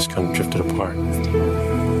since. We've just kind of drifted apart.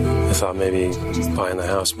 I thought maybe buying the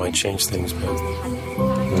house might change things, but I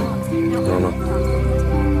don't know.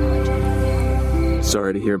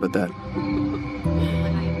 Sorry to hear about that.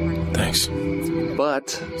 Thanks.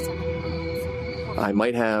 But I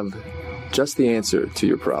might have just the answer to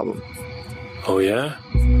your problem. Oh, yeah?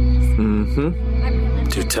 Mm-hmm.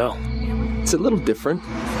 Do tell. It's a little different.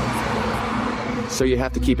 So you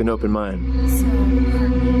have to keep an open mind.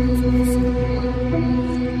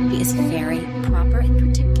 He is very proper and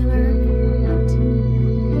particular.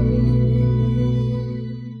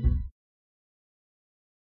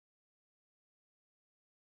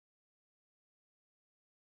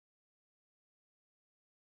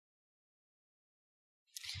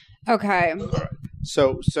 Okay.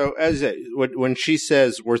 So as when she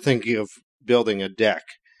says we're thinking of building a deck,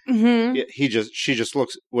 she just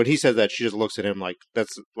looks when he says that, she just looks at him like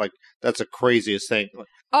that's the craziest thing.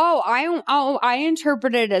 I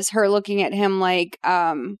interpreted it as her looking at him like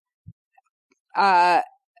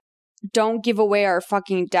don't give away our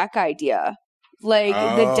fucking deck idea. Like,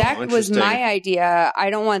 the deck was my idea. I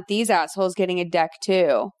don't want these assholes getting a deck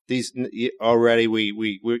too. These already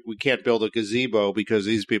we can't build a gazebo because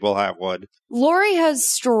these people have one. Lori has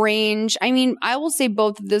strange. I mean, I will say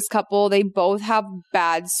both of this couple, they both have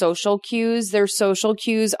bad social cues. Their social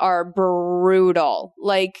cues are brutal.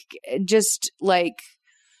 Like, just like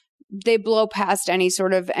they blow past any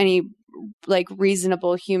like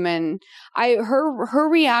reasonable human. Her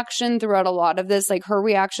reaction throughout a lot of this, like her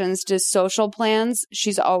reactions to social plans,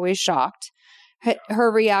 she's always shocked.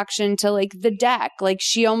 Her reaction to like the deck, like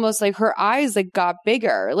she almost like her eyes like got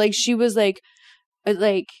bigger. Like she was like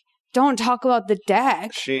don't talk about the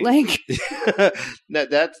deck.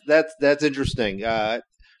 That's interesting. I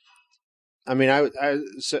mean,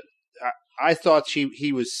 I thought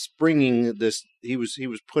he was springing this. He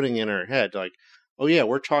was putting in her head like, oh yeah,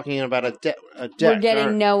 we're talking about a deck. We're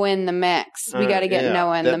getting Noah in the mix. We got to get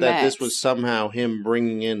Noah in the mix. This was somehow him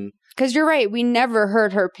bringing in. Because you're right, we never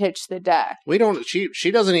heard her pitch the deck. We don't.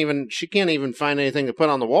 She doesn't even. She can't even find anything to put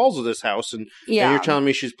on the walls of this house. And you're telling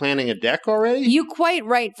me she's planning a deck already? You quite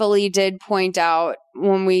rightfully did point out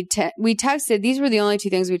when we texted. These were the only two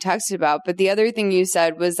things we texted about. But the other thing you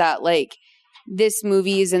said was that like this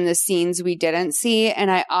movie is in the scenes we didn't see, and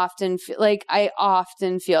I often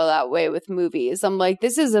feel that way with movies. I'm like,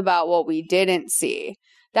 this is about what we didn't see.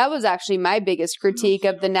 That was actually my biggest critique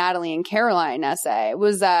of the Natalie and Caroline essay,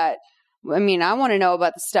 was that, I mean, I want to know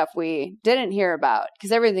about the stuff we didn't hear about,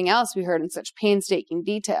 because everything else we heard in such painstaking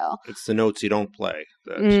detail. It's the notes you don't play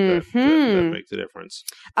that make the difference.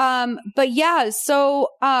 But yeah, so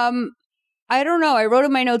I don't know. I wrote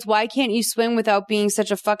in my notes, why can't you swing without being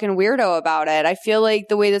such a fucking weirdo about it? I feel like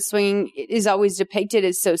the way that swinging is always depicted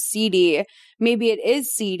is so seedy. Maybe it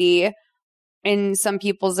is seedy in some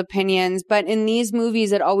people's opinions, but in these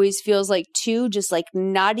movies, it always feels like two just like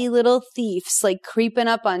naughty little thieves, like creeping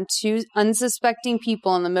up on two unsuspecting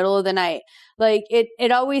people in the middle of the night. Like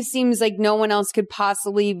it always seems like no one else could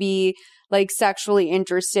possibly be like sexually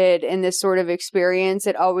interested in this sort of experience.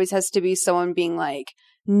 It always has to be someone being like,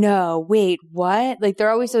 no, wait, what? Like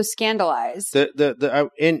they're always so scandalized.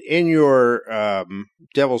 In your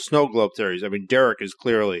Devil's Snow Globe theories, I mean, Derek is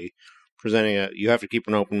clearly presenting you have to keep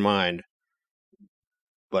an open mind,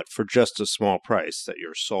 but for just a small price, that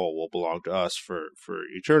your soul will belong to us for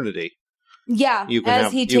eternity. Yeah, he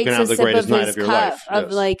takes a sip of his cup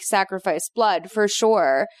of like sacrificed blood, for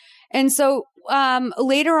sure. And so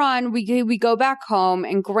later on, we go back home,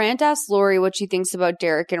 and Grant asks Lori what she thinks about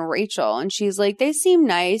Derek and Rachel. And she's like, they seem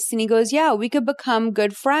nice. And he goes, yeah, we could become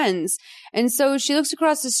good friends. And so she looks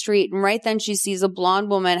across the street, and right then she sees a blonde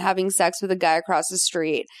woman having sex with a guy across the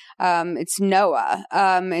street. It's Noah.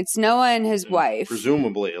 It's Noah and his wife.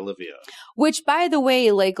 Presumably Olivia. Which, by the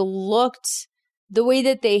way, like looked, the way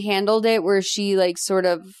that they handled it, where she like sort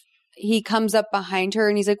of, he comes up behind her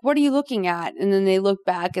and he's like, what are you looking at? And then they look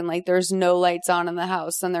back and like there's no lights on in the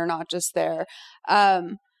house and they're not just there.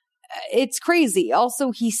 It's crazy.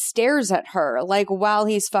 Also, he stares at her like while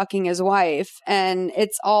he's fucking his wife, and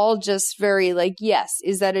it's all just very like, yes,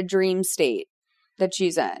 is that a dream state that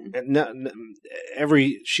she's in?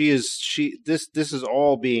 This is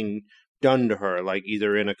all being done to her, like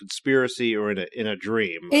either in a conspiracy or in a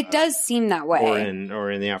dream. It does seem that way,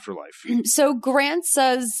 or in the afterlife. So Grant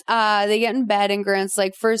says they get in bed, and Grant's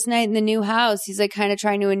like, first night in the new house. He's like kind of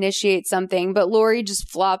trying to initiate something, but Lori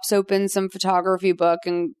just flops open some photography book,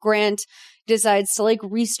 and Grant decides to like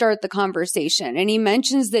restart the conversation. And he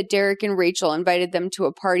mentions that Derek and Rachel invited them to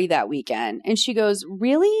a party that weekend, and she goes,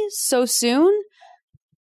 "Really? So soon?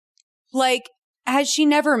 Like, has she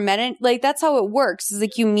never met it? Like, that's how it works. Is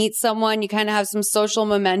like you meet someone, you kind of have some social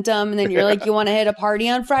momentum, and then you're like, you want to hit a party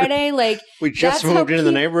on Friday? Like, we just moved into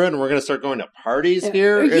the neighborhood, and we're going to start going to parties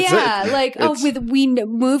here. We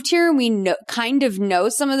moved here, and we kind of know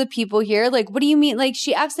some of the people here. Like, what do you mean? Like,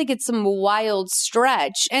 she acts like it's some wild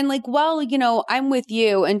stretch, and like, well, you know, I'm with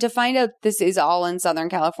you. And to find out this is all in Southern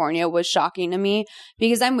California was shocking to me,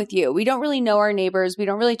 because I'm with you. We don't really know our neighbors. We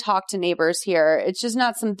don't really talk to neighbors here. It's just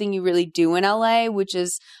not something you really do in LA. Which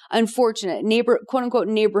is unfortunate. Quote unquote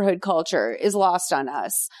neighborhood culture is lost on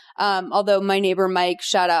us. Although my neighbor Mike,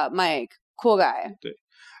 shout out Mike, cool guy,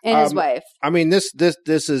 and his wife. I mean, this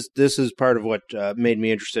is part of what made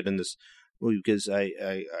me interested in this movie, because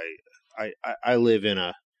I live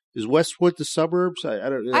in is Westwood the suburbs? I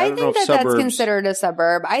don't know if that's considered a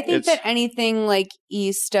suburb. I think that anything like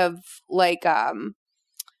east of like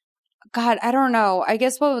God, I don't know. I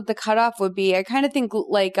guess what the cutoff would be, I kind of think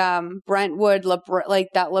like Brentwood, like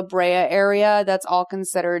that La Brea area, that's all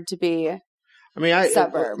considered to be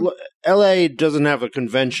suburb. LA doesn't have a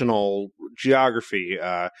conventional geography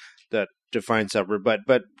that defines suburb,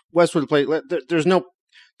 but Westwood Place, there's no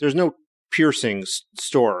piercing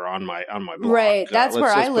store on my block. Right, that's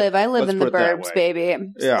where I live. I live in the burbs, baby.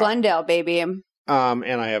 Yeah. Glendale, baby. And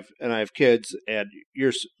I have kids, and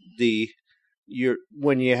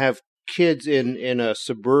when you have kids in a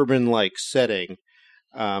suburban like setting,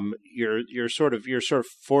 you're sort of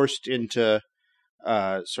forced into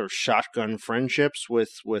sort of shotgun friendships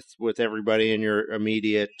with everybody in your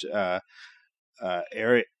immediate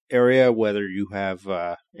area, whether you have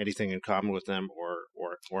anything in common with them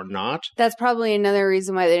or not. That's probably another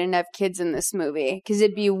reason why they didn't have kids in this movie, because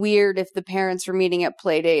it'd be weird if the parents were meeting at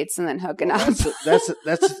play dates and then hooking up. That's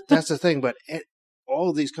the thing. But all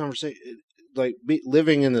of these conversations, like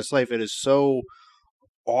living in this life, it is so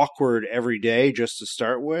awkward every day just to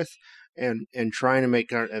start with, and trying to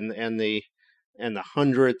make and the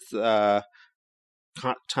 100th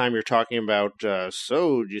time you're talking about.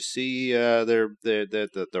 So do you see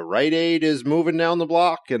the Rite Aid is moving down the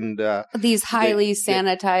block, and these highly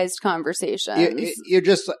sanitized conversations. You're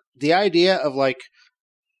just the idea of like,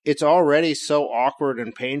 it's already so awkward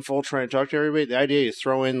and painful trying to talk to everybody. The idea you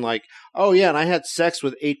throw in like, oh yeah, and I had sex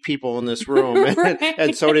with 8 people in this room,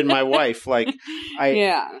 and so did my wife. Like,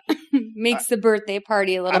 makes the birthday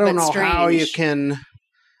party a little bit strange. I don't know how you can,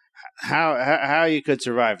 how you could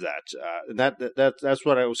survive that. That's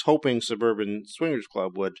what I was hoping Suburban Swingers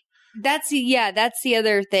Club would. That's the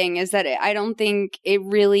other thing, is that I don't think it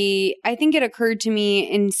really, I think it occurred to me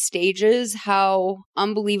in stages how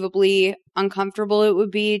unbelievably uncomfortable it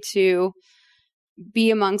would be to be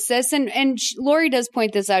amongst this. And Lori does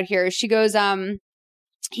point this out here. She goes,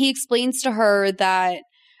 he explains to her that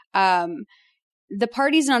the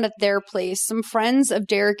party's not at their place. Some friends of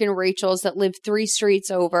Derek and Rachel's that live 3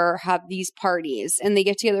 streets over have these parties, and they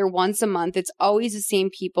get together once a month. It's always the same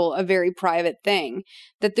people, a very private thing.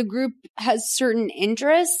 That the group has certain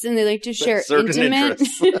interests, and they like to share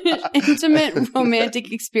intimate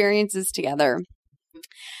romantic experiences together.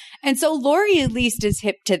 And so Lori at least is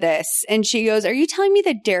hip to this. And she goes, "Are you telling me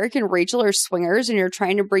that Derek and Rachel are swingers and you're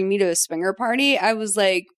trying to bring me to a swinger party?" I was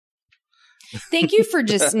like, thank you for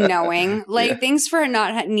just knowing. Like, thanks for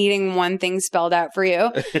not needing one thing spelled out for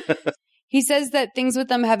you. He says that things with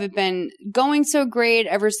them haven't been going so great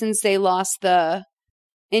ever since they lost and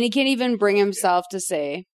he can't even bring himself to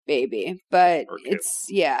say baby, but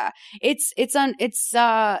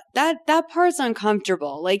that part's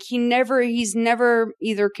uncomfortable. Like, he's never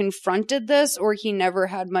either confronted this or he never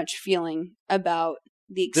had much feeling about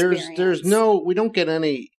the experience. We don't get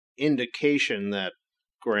any indication that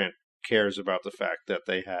Grant cares about the fact that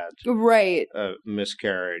they had a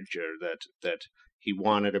miscarriage, or that he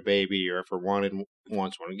wanted a baby, or if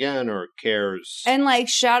wants one again, or cares. And like,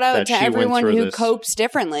 shout out to everyone who copes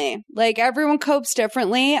differently. Like, everyone copes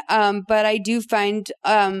differently. But I do find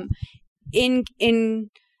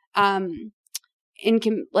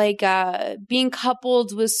being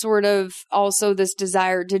coupled with sort of also this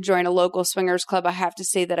desire to join a local swingers club, I have to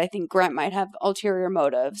say that I think Grant might have ulterior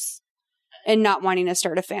motives and not wanting to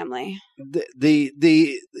start a family.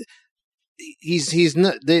 He's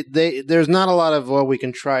not. There's not a lot of, well, we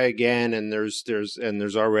can try again, and there's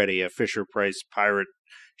already a Fisher Price pirate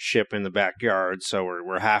ship in the backyard, so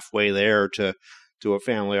we're halfway there to a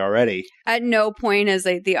family already. At no point is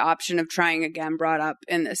like the option of trying again brought up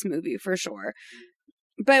in this movie, for sure.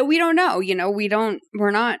 But we don't know, we're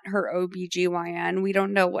not her OBGYN. We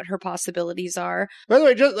don't know what her possibilities are. By the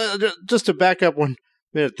way, just to back up one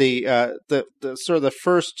minute, the sort of the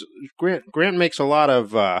first Grant makes a lot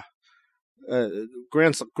of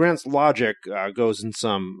Grant's logic goes in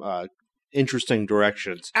some interesting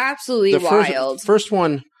directions. Absolutely wild. First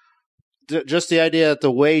one, just the idea that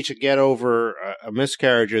the way to get over a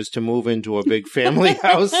miscarriage is to move into a big family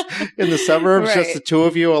house in the suburbs, right. Just the two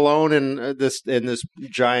of you alone in this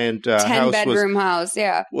giant 10-bedroom house.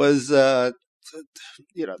 Yeah, was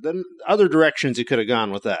then other directions you could have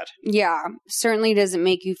gone with that. Yeah, certainly doesn't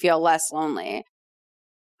make you feel less lonely.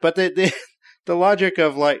 But the logic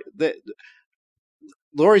of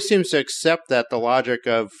Lori seems to accept that the logic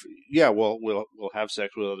of we'll have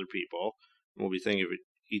sex with other people, and we'll be thinking of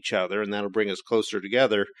each other, and that'll bring us closer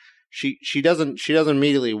together. She doesn't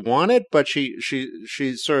immediately want it, but she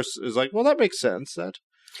sort of is like, well, that makes sense.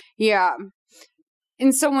 Yeah.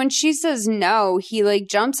 And so when she says no, he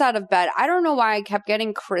jumps out of bed. I don't know why I kept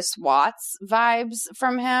getting Chris Watts vibes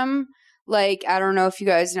from him. I don't know if you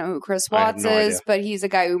guys know who Chris Watts is, but he's a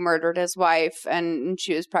guy who murdered his wife and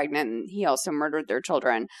she was pregnant, and he also murdered their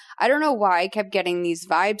children. I don't know why I kept getting these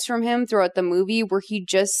vibes from him throughout the movie, where he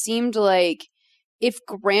just seemed like if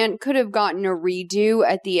Grant could have gotten a redo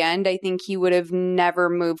at the end, I think he would have never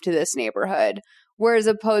moved to this neighborhood. Whereas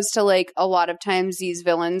opposed to a lot of times these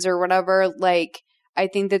villains or whatever, I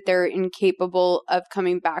think that they're incapable of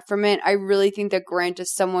coming back from it. I really think that Grant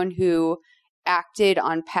is someone who acted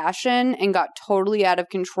on passion and got totally out of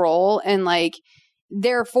control, and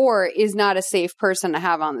therefore is not a safe person to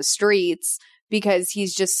have on the streets, because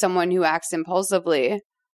he's just someone who acts impulsively.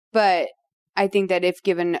 But I think that if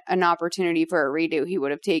given an opportunity for a redo, he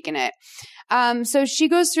would have taken it. So she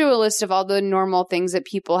goes through a list of all the normal things that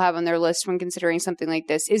people have on their list when considering something like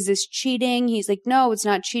this. Is this cheating? He's like, no, it's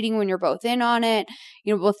not cheating when you're both in on it.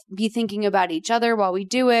 We'll be thinking about each other while we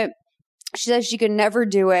do it. She says she could never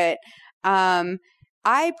do it.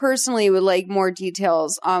 I personally would like more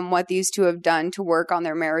details on what these two have done to work on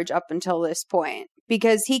their marriage up until this point,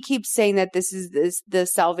 because he keeps saying that this is the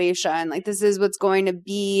salvation, this is what's going to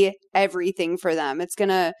be everything for them. It's going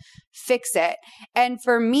to fix it. And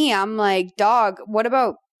for me, I'm like, dog, what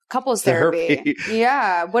about couples therapy?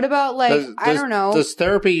 Yeah. What about I don't know. Does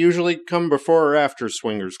therapy usually come before or after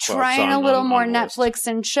swingers clubs? Trying a little more Netflix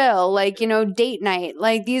and chill, date night.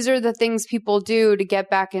 These are the things people do to get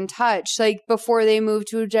back in touch, before they move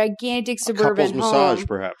to a gigantic suburban couples home. Massage,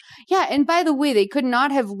 perhaps. Yeah. And by the way, they could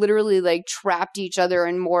not have literally trapped each other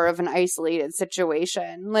in more of an isolated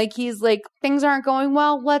situation. He's things aren't going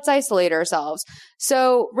well. Let's isolate ourselves.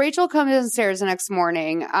 So Rachel comes downstairs the next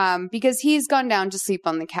morning, because he's gone down to sleep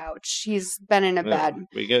on the couch. He's been in a bad mood.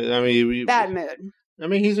 I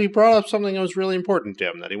mean, he brought up something that was really important to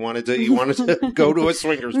him, that he wanted to go to a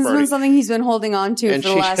swingers this party. This is something he's been holding on to for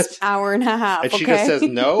the last hour and a half. And she just says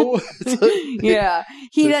no. Yeah,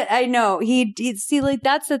 I know. See,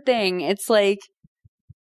 that's the thing. It's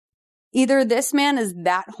either this man is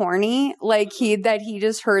that horny, like he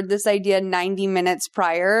just heard this idea 90 minutes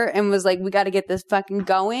prior and was like, we got to get this fucking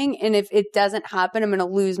going. And if it doesn't happen, I'm going to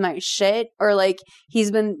lose my shit. Or like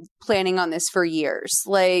he's been planning on this for years.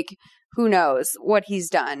 Like, who knows what he's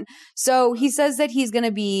done. So he says that he's going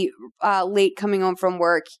to be late coming home from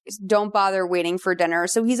work. Don't bother waiting for dinner.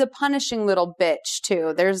 So he's a punishing little bitch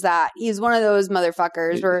too. There's that. He's one of those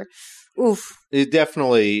motherfuckers where, oof. It's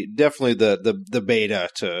definitely the beta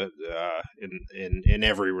to in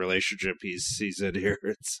every relationship he's in here.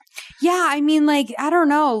 Yeah, I mean, like, I don't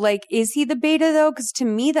know. Like, is he the beta though? Because to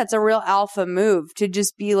me, that's a real alpha move to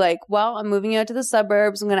just be like, well, I'm moving you out to the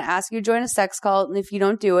suburbs. I'm going to ask you to join a sex cult, and if you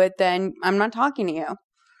don't do it, then I'm not talking to you.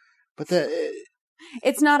 But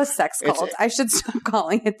it's not a sex cult. I should stop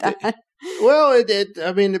calling it that.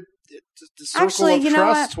 The circle Actually, of you know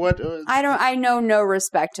trust. what? I know no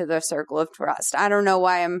respect to the circle of trust. I don't know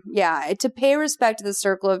why to pay respect to the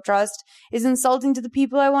circle of trust is insulting to the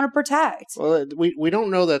people I want to protect. Well, we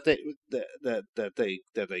don't know that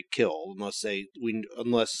they kill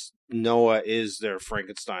unless Noah is their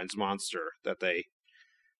Frankenstein's monster that they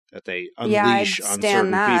unleash on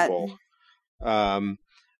certain people.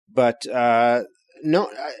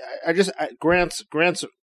 Grant's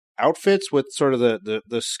outfits with sort of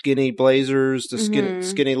the skinny blazers, the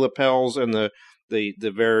skinny lapels, and the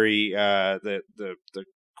very the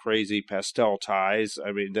crazy pastel ties.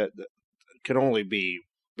 I mean, that can only be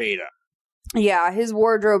beta. Yeah, his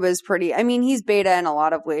wardrobe is pretty. I mean, he's beta in a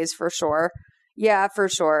lot of ways for sure. Yeah, for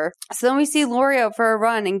sure. So then we see Lori out for a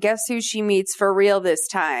run, and guess who she meets for real this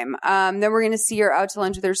time? Then we're going to see her out to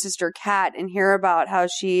lunch with her sister Kat and hear about how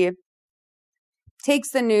she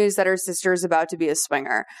takes the news that her sister is about to be a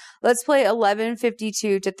swinger. Let's play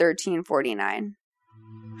 11:52 to 13:49.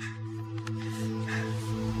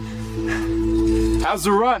 How's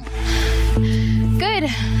the run? Good.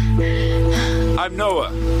 I'm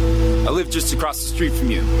Noah. I live just across the street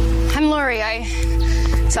from you. I'm Lori. I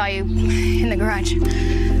saw you in the garage.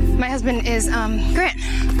 My husband is, Grant.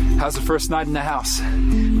 How's the first night in the house?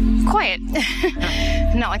 Quiet.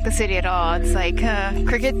 Not like the city at all. It's like,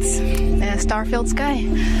 crickets and a star-filled sky.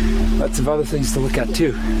 Lots of other things to look at,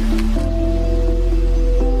 too.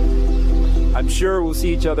 I'm sure we'll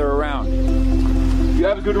see each other around. You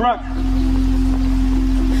have a good run.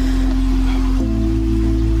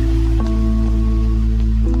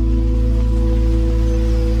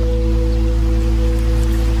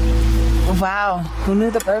 Wow, who knew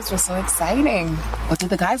the birds were so exciting? What do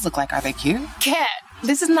the guys look like? Are they cute? Cat,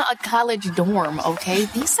 this is not a college dorm, okay?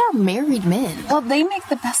 These are married men. Well, they make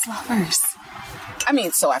the best lovers. I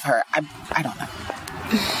mean, so I've heard. I don't know.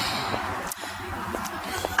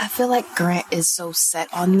 I feel like Grant is so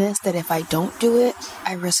set on this that if I don't do it,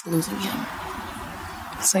 I risk losing him.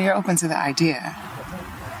 So you're open to the idea?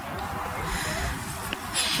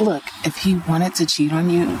 Look, if he wanted to cheat on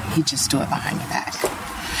you, he'd just do it behind your back.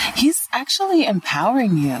 He's actually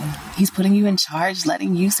empowering you. He's putting you in charge,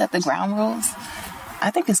 letting you set the ground rules.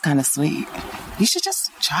 I think it's kind of sweet. You should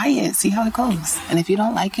just try it, see how it goes. And if you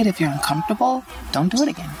don't like it, if you're uncomfortable, don't do it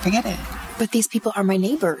again. Forget it. But these people are my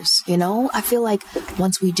neighbors, you know? I feel like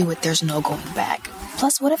once we do it, there's no going back.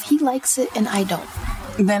 Plus, what if he likes it and I don't?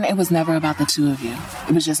 Then it was never about the two of you.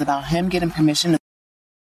 It was just about him getting permission to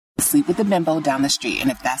sleep with the bimbo down the street.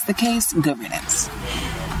 And if that's the case, good riddance.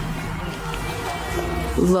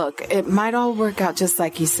 Look, it might all work out just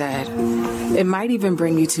like he said. It might even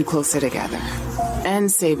bring you two closer together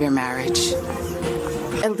and save your marriage.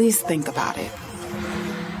 At least think about it.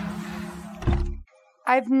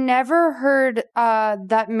 I've never heard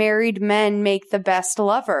that married men make the best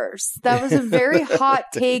lovers. That was a very hot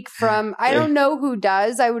take from, I don't know who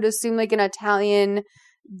does. I would assume like an Italian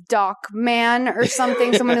dock man or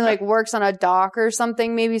something, someone who like works on a dock or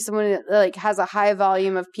something, maybe someone that like has a high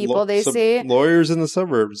volume of people they see. Lawyers in the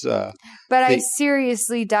suburbs. But I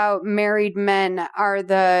seriously doubt married men are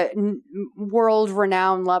the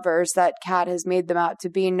world-renowned lovers that Kat has made them out to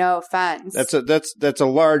be. No offense. That's a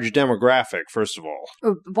large demographic, first of all.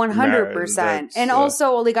 100%. And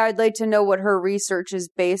also, like, I'd like to know what her research is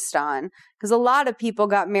based on. Because a lot of people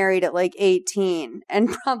got married at like 18 and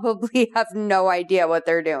probably have no idea what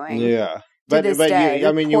they're doing. Yeah. But day,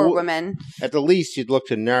 I mean, poor women. At the least, you'd look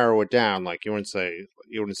to narrow it down. Like you wouldn't say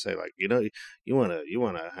like, you know, you want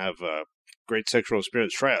to have a great sexual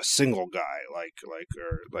experience. Try a single guy,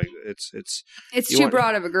 it's too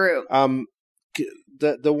broad of a group.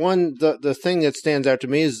 the thing that stands out to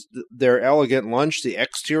me is their elegant lunch. The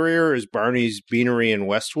exterior is Barney's Beanery in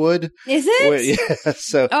Westwood. Is it? Yeah.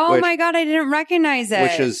 So, my God, I didn't recognize it.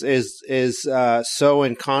 Which is so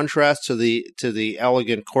in contrast to the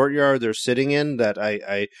elegant courtyard they're sitting in that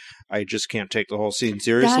I just can't take the whole scene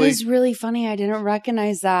seriously. That is really funny. I didn't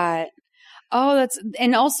recognize that. Oh, that's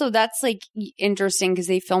like interesting because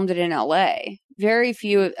they filmed it in LA. Very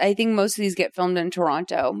few. I think most of these get filmed in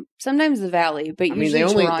Toronto. Sometimes the Valley, but usually they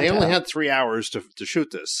only Toronto. had 3 hours to shoot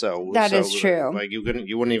this. So that is true. Like you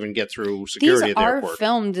wouldn't even get through security these at the airport. Are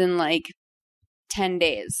filmed in like 10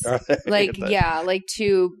 days. Like like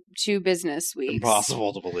two business weeks.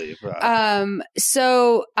 Impossible to believe. I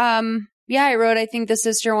wrote, I think the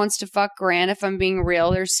sister wants to fuck Grant. If I'm being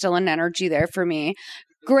real, there's still an energy there for me.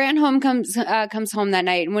 Grant comes home that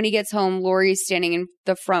night, and when he gets home, Laurie's standing in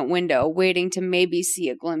the front window waiting to maybe see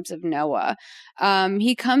a glimpse of Noah.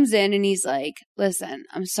 He comes in and he's like, listen,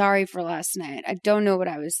 I'm sorry for last night. I don't know what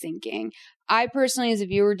I was thinking. I personally, as a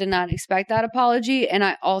viewer, did not expect that apology, and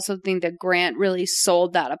I also think that Grant really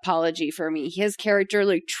sold that apology for me. His character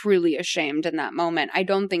looked truly ashamed in that moment. I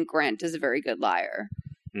don't think Grant is a very good liar.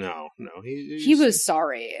 No. He was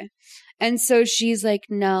sorry. And so she's like,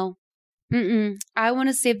 no. I want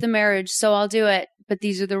to save the marriage, so I'll do it. But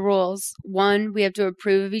these are the rules. 1, we have to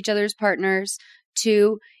approve of each other's partners.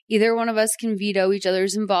 2, either one of us can veto each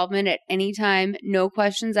other's involvement at any time. No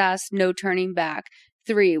questions asked, no turning back.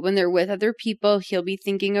 3, when they're with other people, he'll be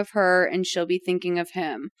thinking of her and she'll be thinking of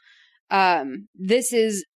him. This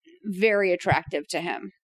is very attractive to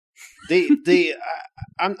him.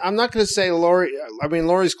 I'm not going to say Laurie. I mean,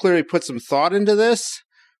 Laurie's clearly put some thought into this.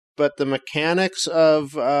 But the mechanics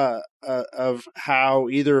of how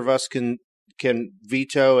either of us can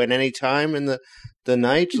veto at any time in the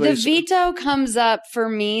night. The veto comes up for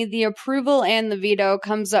me. The approval and the veto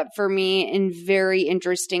comes up for me in very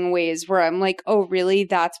interesting ways where I'm like, oh, really?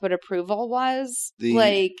 That's what approval was?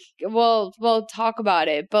 We'll talk about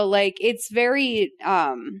it. But like, it's very...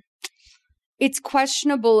 it's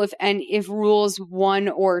questionable if rules 1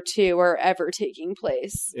 or 2 are ever taking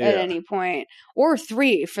place at any point, or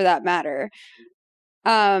 3 for that matter.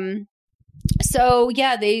 So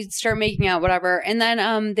yeah, they start making out, whatever, and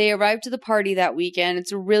then they arrive to the party that weekend.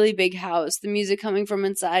 It's a really big house. The music coming from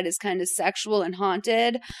inside is kind of sexual and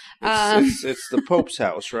haunted. It's the Pope's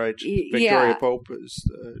house, right? Victoria Pope is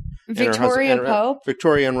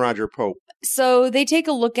Victoria and Roger Pope. So they take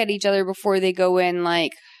a look at each other before they go in,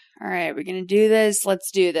 like, all right, we're going to do this.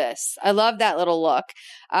 Let's do this. I love that little look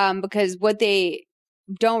because what they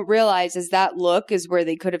don't realize is that look is where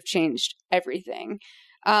they could have changed everything.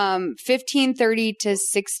 15:30 to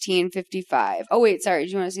 16:55. Oh, wait, sorry.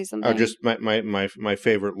 Do you want to say something? Oh, just my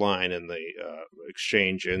favorite line in the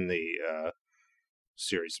exchange in the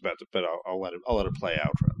series about it, but I'll let it play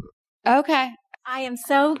out rather. Okay. I am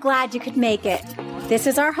so glad you could make it. This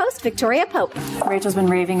is our host, Victoria Pope. Rachel's been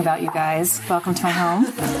raving about you guys. Welcome to my home.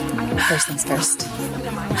 First things first.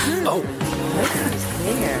 Oh.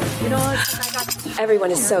 Everyone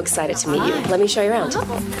is so excited to meet you. Let me show you around.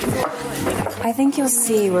 I think you'll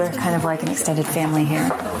see we're kind of like an extended family here.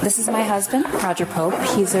 This is my husband, Roger Pope.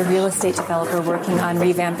 He's a real estate developer working on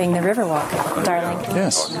revamping the Riverwalk. Darling.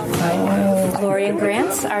 Yes. Lori and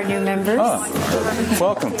Grant, our new members.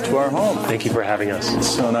 Welcome to our home. Thank you for having us.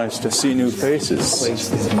 It's so nice to see new faces. This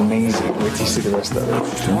place is amazing. Wait till you see the rest of it.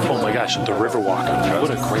 Oh my gosh, the Riverwalk.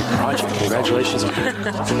 What a great project. Congratulations on it.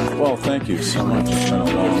 Well, thank you so much. It's been a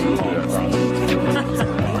long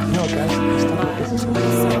No, guys.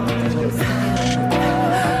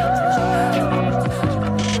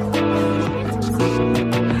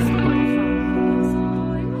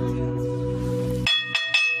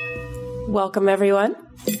 Welcome, everyone.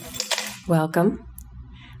 Welcome.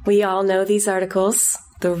 We all know these articles,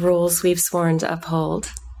 the rules we've sworn to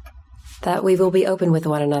uphold, that we will be open with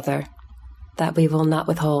one another, that we will not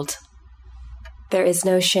withhold. There is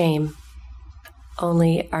no shame,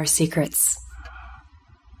 only our secrets.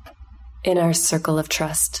 In our circle of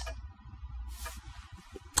trust.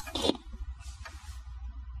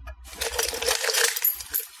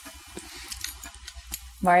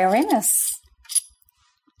 Mario Ramos.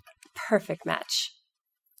 Perfect match.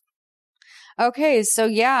 Okay, so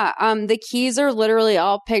yeah, the keys are literally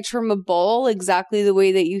all picked from a bowl, exactly the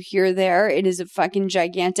way that you hear there. It is a fucking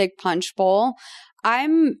gigantic punch bowl.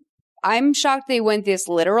 I'm shocked they went this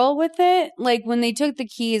literal with it. Like, when they took the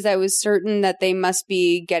keys, I was certain that they must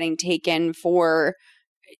be getting taken for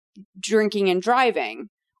drinking and driving,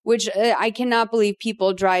 which I cannot believe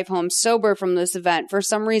people drive home sober from this event. For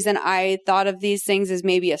some reason, I thought of these things as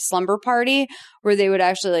maybe a slumber party where they would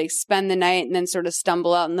actually like spend the night and then sort of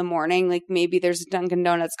stumble out in the morning. Like maybe there's a Dunkin'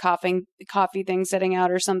 Donuts coffee thing sitting out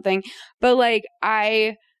or something. But like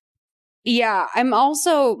I'm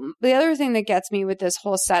also, the other thing that gets me with this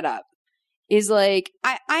whole setup is like,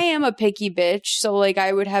 I am a picky bitch, so like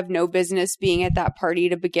I would have no business being at that party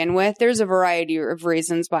to begin with. There's a variety of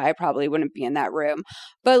reasons why I probably wouldn't be in that room.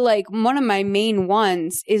 But like one of my main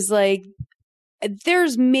ones is like,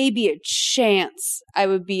 there's maybe a chance I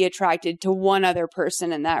would be attracted to one other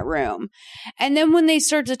person in that room. And then when they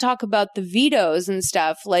start to talk about the vetoes and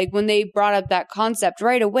stuff, like when they brought up that concept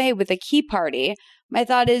right away with a key party, my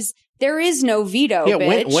thought is, there is no veto,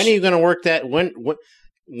 bitch. When are you going to work that?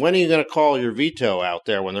 When are you going to call your veto out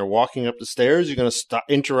there? When they're walking up the stairs? You're going to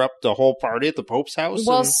interrupt the whole party at the Pope's house?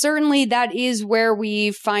 Well, certainly that is where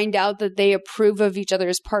we find out that they approve of each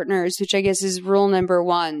other's partners, which I guess is rule number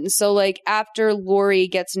 1. So, like, after Laurie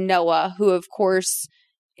gets Noah, who, of course,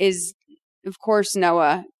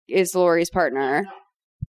 Noah is Laurie's partner,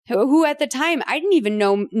 who at the time, I didn't even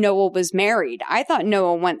know Noah was married. I thought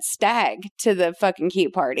Noah went stag to the fucking key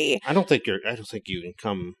party. I don't think you can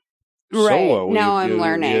come... Right. Solo, now I'm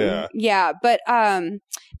learning. Yeah. But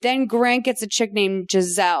then Grant gets a chick named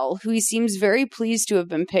Giselle, who he seems very pleased to have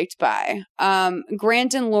been picked by.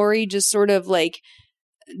 Grant and Laurie just sort of like,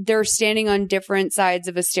 they're standing on different sides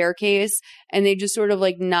of a staircase and they just sort of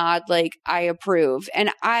like nod like, I approve. And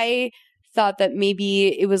I thought that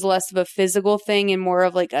maybe it was less of a physical thing and more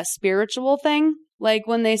of like a spiritual thing. Like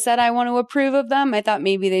when they said, I want to approve of them, I thought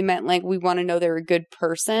maybe they meant like, we want to know they're a good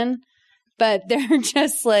person. But they're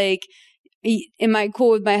just like, am I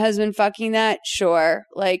cool with my husband fucking that? Sure.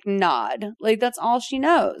 Like, nod. Like, that's all she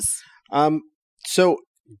knows. So,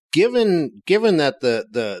 given that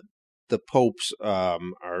the Popes are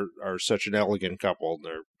such an elegant couple, and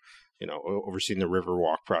they're overseeing the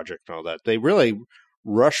Riverwalk project and all that, they really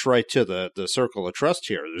rush right to the circle of trust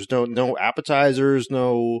here. There's no appetizers,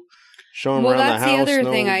 no showing around the house,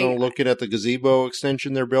 no looking at the gazebo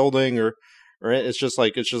extension they're building or. Right, it's just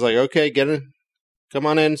like okay, come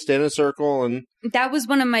on in, stand in a circle, and that was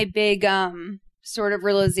one of my big sort of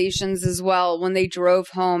realizations as well when they drove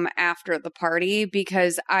home after the party,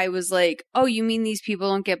 because I was like, oh, you mean these people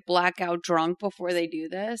don't get blackout drunk before they do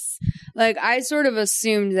this? Like I sort of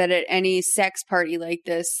assumed that at any sex party like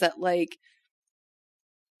this, that like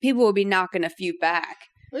people would be knocking a few back.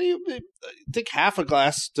 You take half a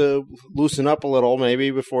glass to loosen up a little,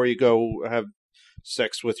 maybe before you go have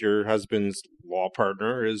sex with your husband's law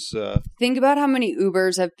partner is think about how many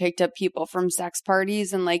Ubers have picked up people from sex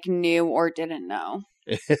parties and like knew or didn't know.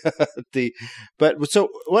 So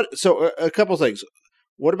a couple things.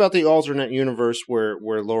 What about the alternate universe where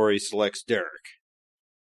Laurie selects Derek?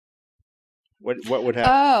 What would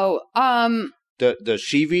happen? Does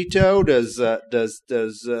she veto? Does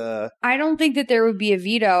I don't think that there would be a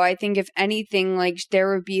veto. I think if anything, like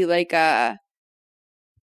there would be like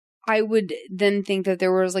I would then think that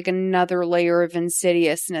there was like another layer of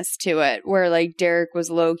insidiousness to it where like Derek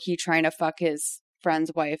was low-key trying to fuck his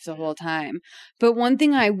friend's wife the whole time. But one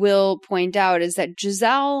thing I will point out is that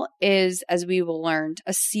Giselle is, as we will learn,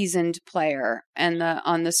 a seasoned player and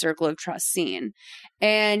on the Circle of Trust scene.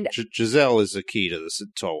 And Giselle is the key to this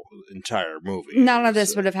entire movie. None of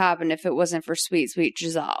this would have happened if it wasn't for sweet, sweet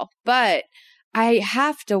Giselle. But I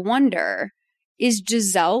have to wonder, is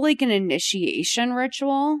Giselle like an initiation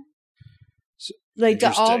ritual? Like,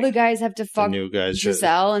 do all the guys have to fuck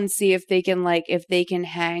Giselle and see if they can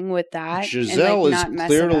hang with that? Giselle and, like, is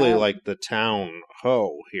clearly like the town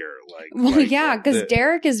hoe here. Because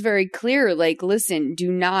Derek is very clear. Like, listen,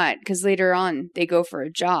 do not, because later on they go for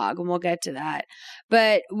a jog, and we'll get to that.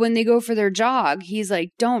 But when they go for their jog, he's like,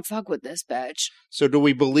 "Don't fuck with this bitch." So, do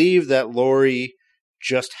we believe that Laurie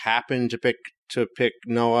just happened to pick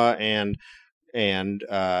Noah and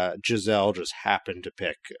Giselle just happened to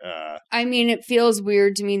pick I mean, it feels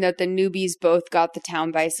weird to me that the newbies both got the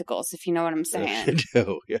town bicycles, if you know what I'm saying. I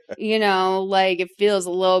do, yeah. Like it feels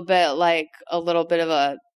a little bit of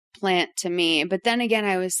a plant to me. But then again,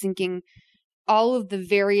 I was thinking all of the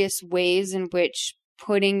various ways in which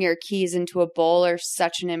putting your keys into a bowl are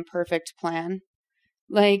such an imperfect plan.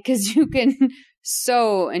 Like, because you can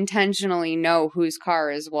so intentionally know whose car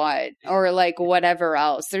is what, or like whatever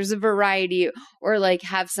else. There's a variety, or like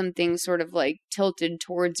have something sort of like tilted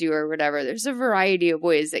towards you or whatever. There's a variety of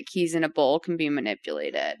ways that keys in a bowl can be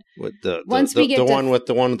manipulated. With the one with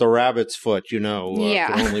the rabbit's foot, yeah.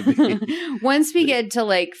 Can only be. Once we get to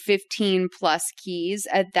like 15 plus keys,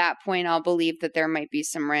 at that point, I'll believe that there might be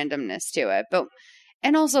some randomness to it. But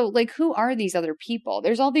And also, like, who are these other people?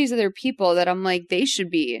 There's all these other people that I'm like, they should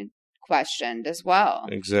be questioned as well.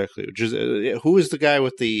 Exactly. Which is who is the guy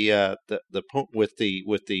with the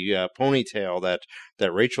ponytail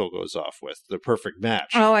that Rachel goes off with? The perfect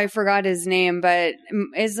match. Oh, I forgot his name, but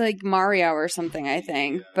it's like Mario or something, I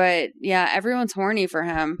think. But yeah, everyone's horny for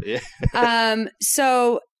him. Yeah.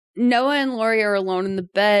 So Noah and Lori are alone in the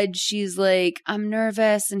bed. She's like, I'm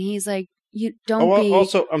nervous, and he's like, you don't be.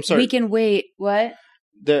 Also, I'm sorry. We can wait. What?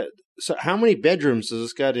 So how many bedrooms does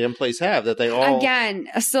this goddamn place have that they all... Again,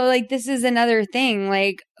 so like this is another thing,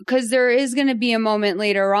 like, because there is going to be a moment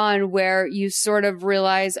later on where you sort of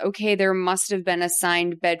realize, okay, there must have been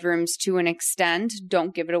assigned bedrooms to an extent.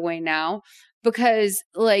 Don't give it away now, because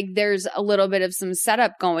like there's a little bit of some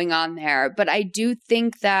setup going on there. But I do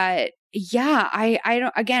think that, yeah,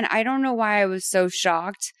 I don't know why I was so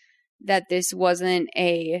shocked that this wasn't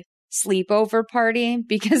a sleepover party,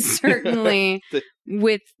 because certainly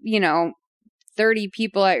with, 30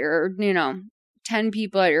 people at your, 10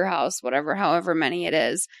 people at your house, however many it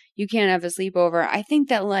is, you can't have a sleepover. I think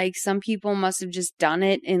that like some people must have just done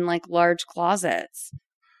it in like large closets.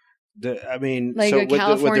 Like a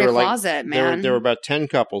California closet, man. There were about 10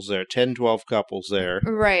 couples there, 10, 12 couples there.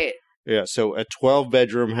 Right. Yeah, so a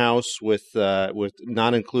 12-bedroom house with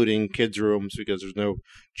not including kids' rooms, because there's no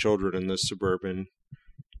children in this suburban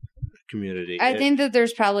community. I think that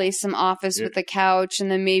there's probably some office with a couch,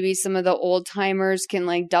 and then maybe some of the old timers can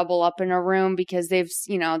like double up in a room because they've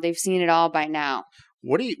seen it all by now.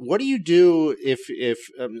 What do you do if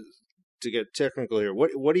to get technical here?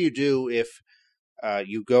 What do you do if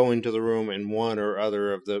you go into the room and one or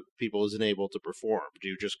other of the people isn't able to perform? Do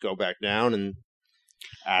you just go back down and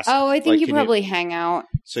ask? Oh, I think you probably hang out.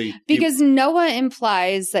 Because Noah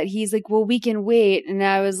implies that he's like, well, we can wait. And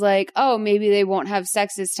I was like, oh, maybe they won't have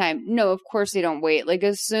sex this time. No, of course they don't wait. Like,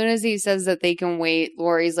 as soon as he says that they can wait,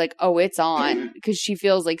 Lori's like, oh, it's on, because she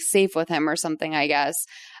feels like safe with him or something, I guess.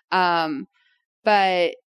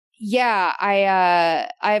 But yeah, I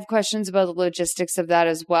have questions about the logistics of that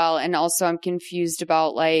as well. And also I'm confused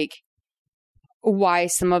about like why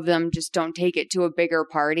some of them just don't take it to a bigger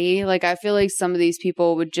party. Like, I feel like some of these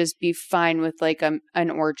people would just be fine with like an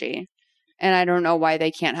orgy. And I don't know why they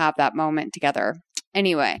can't have that moment together.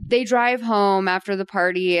 Anyway, they drive home after the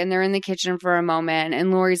party and they're in the kitchen for a moment. And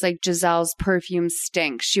Lori's like, Giselle's perfume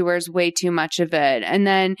stinks. She wears way too much of it. And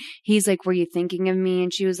then he's like, were you thinking of me?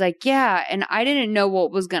 And she was like, yeah. And I didn't know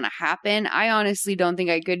what was going to happen. I honestly don't think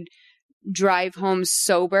I could drive home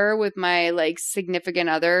sober with my like significant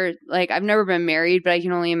other. Like, I've never been married, but I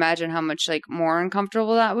can only imagine how much like more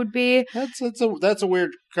uncomfortable that would be. That's a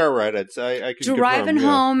weird car ride. I can driving confirm,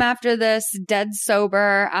 home after this, dead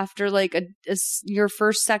sober, after like your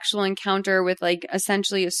first sexual encounter with like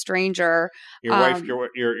essentially a stranger. Your wife,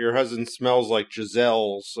 your husband smells like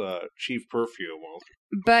Giselle's chief perfume.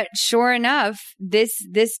 But sure enough, this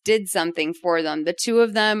did something for them. The two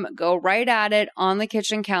of them go right at it on the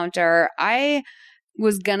kitchen counter. I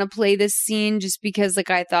was gonna play this scene just because like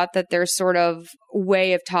I thought that their sort of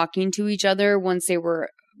way of talking to each other once they were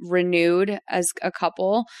renewed as a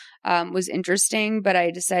couple was interesting. But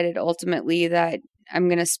I decided ultimately that I'm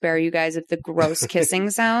going to spare you guys of the gross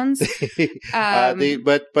kissing sounds. But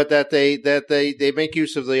that they make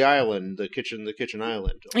use of the island, the kitchen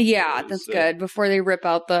island. Yeah, that's good. Before they rip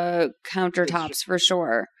out the countertops for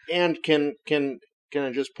sure. And can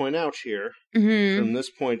I just point out here, from this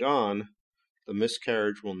point on, the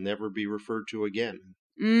miscarriage will never be referred to again.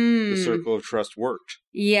 The circle of trust worked.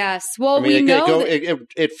 Yes. Well, we know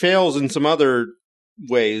it fails in some other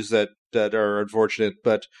ways that are unfortunate,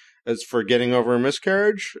 but as for getting over a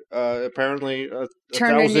miscarriage, apparently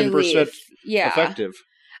 1,000% effective.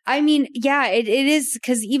 I mean, yeah, it is,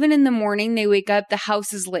 because even in the morning they wake up, the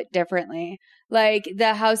house is lit differently. Like,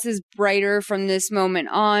 the house is brighter from this moment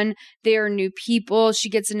on. They are new people. She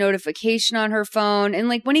gets a notification on her phone. And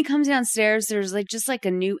like when he comes downstairs, there's like just like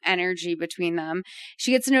a new energy between them.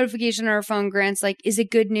 She gets a notification on her phone. Grant's like, is it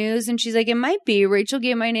good news? And she's like, it might be. Rachel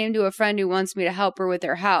gave my name to a friend who wants me to help her with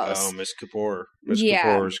her house. Oh, Miss Kapoor. Miss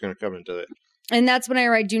Kapoor is going to come into it. And that's when I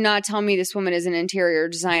write, do not tell me this woman is an interior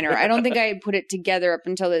designer. I don't think I put it together up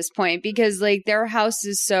until this point, because like their house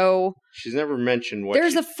is so... She's never mentioned what...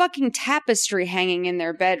 There's a fucking tapestry hanging in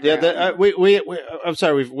their bedroom. Yeah, I'm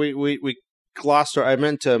sorry, we glossed her. I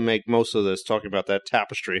meant to make most of this talking about that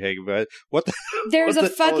tapestry hanging, but what the... There's a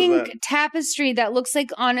fucking tapestry that looks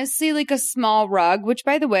like, honestly, like a small rug, which,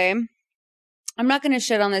 by the way, I'm not going to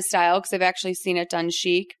shit on this style because I've actually seen it done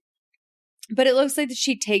chic. But it looks like that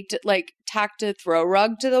she tacked a throw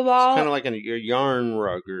rug to the wall. It's kind of like a yarn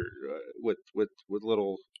rug, or with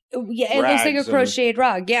little. Yeah, it looks like a crocheted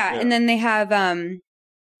rug. Yeah. And then they have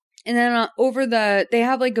And then they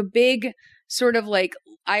have like a big sort of like,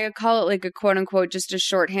 I call it like a quote unquote, just a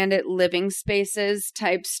shorthanded living spaces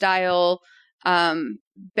type style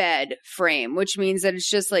bed frame, which means that it's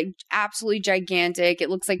just like absolutely gigantic. It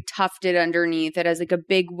looks like tufted underneath. It has like a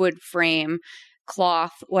big wood frame,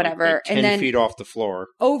 cloth, whatever. Like 10 and then feet off the floor.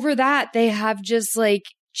 Over that, they have just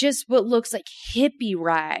what looks like hippie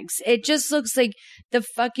rags. It just looks like the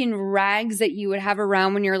fucking rags that you would have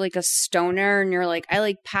around when you're like a stoner and you're like, I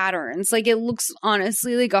like patterns. Like, it looks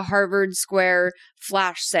honestly like a Harvard Square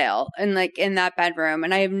flash sale in that bedroom.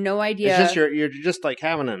 And I have no idea. It's just you're just like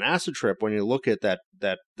having an acid trip when you look at that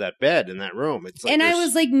bed in that room. It's like, and I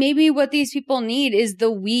was like, maybe what these people need is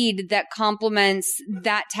the weed that complements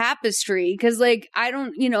that tapestry. Cause like, I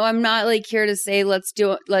don't, I'm not like here to say,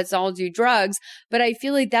 let's all do drugs, but I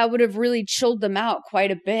feel like that would have really chilled them out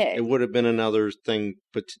quite a bit. It would have been another thing,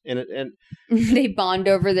 but and they bond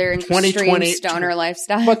over their extreme stoner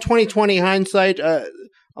lifestyle. But 2020 hindsight,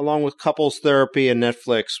 along with couples therapy and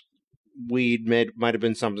Netflix, weed might have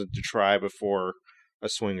been something to try before a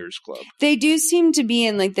swingers club. They do seem to be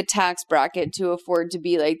in like the tax bracket to afford to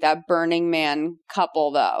be like that Burning Man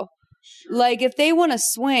couple, though. Sure. Like, if they want to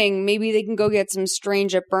swing, maybe they can go get some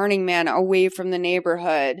strange at Burning Man away from the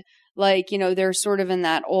neighborhood. Like, they're sort of in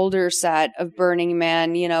that older set of Burning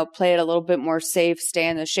Man, play it a little bit more safe, stay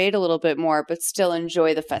in the shade a little bit more, but still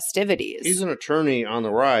enjoy the festivities. He's an attorney on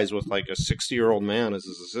the rise with like a 60-year-old man as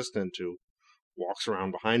his assistant who walks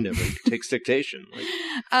around behind him and takes dictation.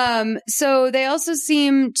 So they also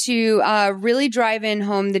seem to really drive in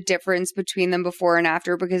home the difference between them before and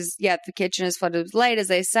after, because, the kitchen is flooded with light, as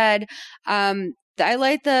I said. I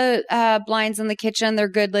like the blinds in the kitchen. They're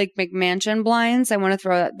good, like McMansion blinds. I want to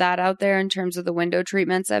throw that out there in terms of the window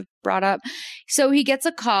treatments I've brought up. So he gets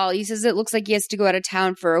a call. He says it looks like he has to go out of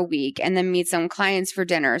town for a week and then meet some clients for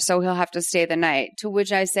dinner. So he'll have to stay the night. To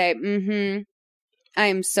which I say, I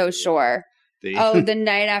am so sure. The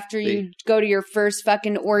night after you go to your first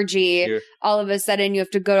fucking orgy, all of a sudden you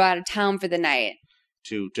have to go out of town for the night.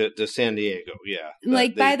 To San Diego, yeah.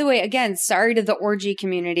 By the way, again, sorry to the orgy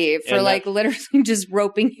community for literally just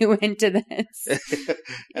roping you into this.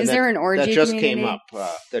 Is there an orgy that just community? Came up?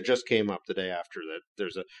 That just came up the day after that.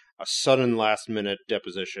 There's a sudden last minute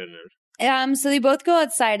deposition. So they both go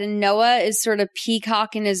outside, and Noah is sort of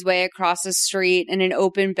peacocking his way across the street in an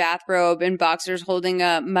open bathrobe and boxers, holding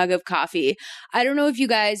a mug of coffee. I don't know if you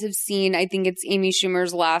guys have seen, I think it's Amy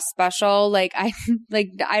Schumer's last special. I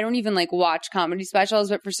don't even watch comedy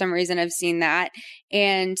specials, but for some reason I've seen that.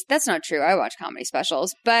 And that's not true. I watch comedy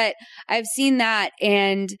specials, but I've seen that.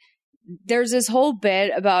 And there's this whole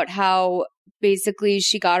bit about how basically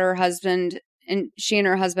she got her husband, and she and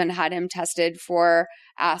her husband had him tested for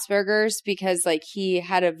Asperger's because he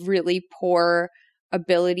had a really poor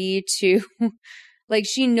ability to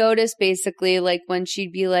she noticed basically when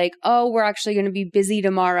she'd be like, oh, we're actually going to be busy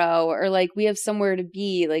tomorrow, or we have somewhere to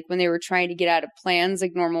be, when they were trying to get out of plans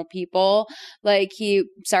like normal people,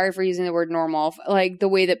 sorry for using the word normal, the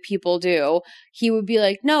way that people do, he would be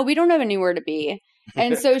like, no, we don't have anywhere to be.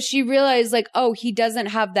 And so she realized oh, he doesn't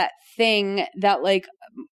have that thing that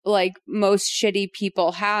most shitty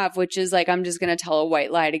people have, which is I'm just going to tell a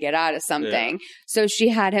white lie to get out of something. Yeah. So she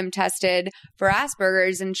had him tested for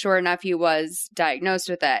Asperger's, and sure enough, he was diagnosed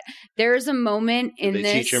with it. There's a moment in this. Did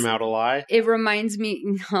they teach him how to lie? It reminds me,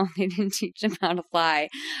 no, they didn't teach him how to lie.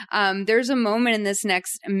 There's a moment in this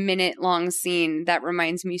next minute-long scene that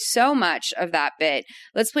reminds me so much of that bit.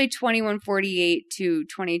 Let's play 2148 to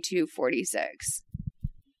 2246.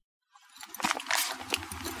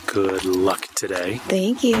 Good luck today.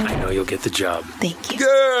 Thank you. I know you'll get the job. Thank you.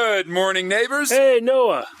 Good morning, neighbors. Hey,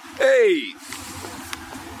 Noah. Hey.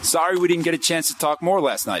 Sorry we didn't get a chance to talk more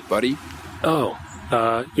last night, buddy. Oh,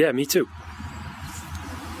 yeah, me too.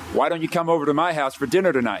 Why don't you come over to my house for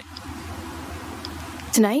dinner tonight?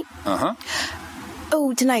 Tonight? Uh-huh.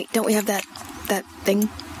 Oh, tonight. Don't we have that thing?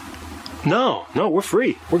 No, we're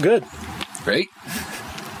free. We're good. Great.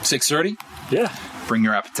 6:30? Yeah. Bring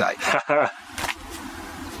your appetite.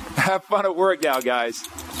 Have fun at work now, guys.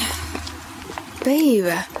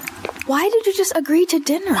 Babe, why did you just agree to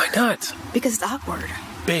dinner? Why not? Because it's awkward.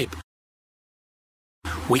 Babe,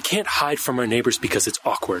 we can't hide from our neighbors because it's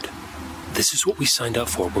awkward. This is what we signed up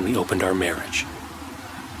for when we opened our marriage.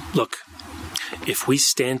 Look, if we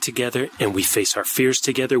stand together and we face our fears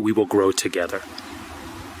together, we will grow together.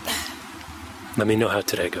 Let me know how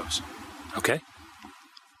today goes, okay?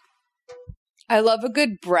 I love a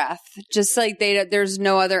good breath. Just there's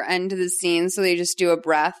no other end to the scene, so they just do a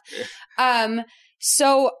breath.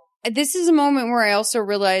 So this is a moment where I also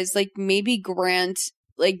realized, maybe Grant,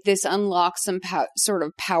 this unlocks some sort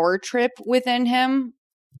of power trip within him.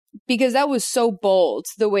 because that was so bold,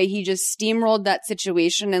 the way he just steamrolled that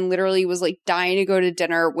situation and literally was like dying to go to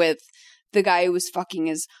dinner with the guy who was fucking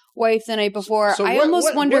his wife the night before. So I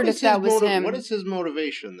almost wondered if that was him. What is his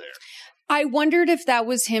motivation there? I wondered if that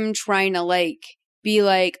was him trying to like be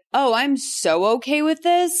like, oh, I'm so okay with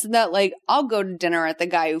this that like I'll go to dinner at the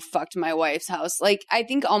guy who fucked my wife's house. Like I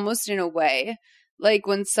think almost in a way, like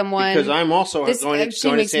when someone, because I'm also going to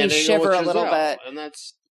San makes me Diego shiver with a little Giselle, bit. and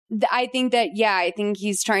that's. I think that, I think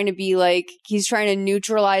he's trying to be like, he's trying to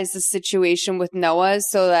neutralize the situation with Noah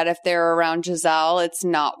so that if they're around Giselle, it's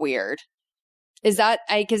not weird. Is that,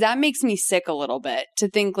 because that makes me sick a little bit to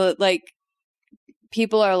think like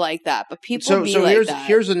people are like that, but people like that.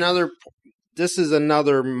 Here's another, this is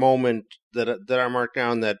another moment that I marked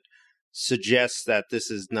down that suggests that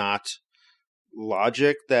this is not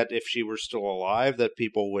logic, that if she were still alive, that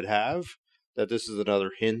people would have, that this is another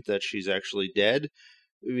hint that she's actually dead.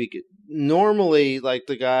 Normally, like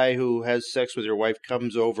the guy who has sex with your wife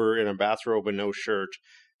comes over in a bathrobe and no shirt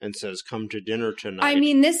and says, come to dinner tonight. I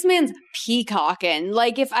mean, this man's peacocking.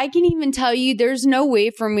 Like, if I can even tell you, there's no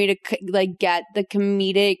way for me to like get the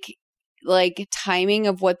comedic like timing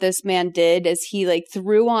of what this man did as he like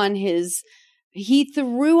threw on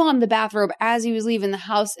the bathrobe as he was leaving the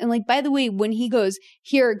house. And like, by the way, when he goes,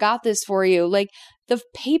 here, got this for you, like the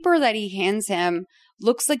paper that he hands him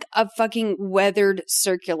looks like a fucking weathered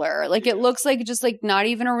circular. Like it looks like just like not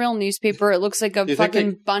even a real newspaper. It looks like a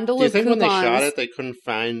fucking bundle of coupons. Do you think when they shot it, they couldn't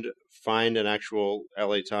find an actual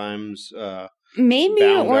LA Times? Maybe,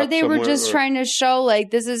 or they were just trying to show like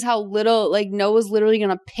this is how little like Noah's literally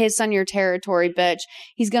gonna piss on your territory, bitch.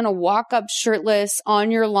 He's gonna walk up shirtless on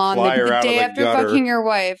your lawn the day after fucking your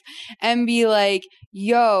wife and be like,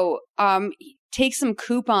 "Yo, take some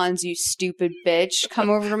coupons, you stupid bitch. Come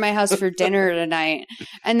over to my house for dinner tonight."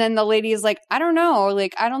 And then the lady is like, I don't know.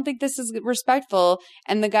 Like, I don't think this is respectful.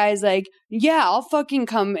 And the guy's like, yeah, I'll fucking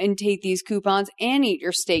come and take these coupons and eat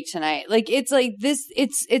your steak tonight. Like, it's like this.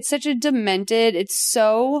 It's such a demented. It's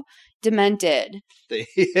so demented.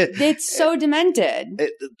 It's so demented.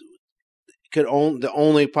 The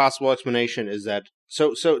only possible explanation is that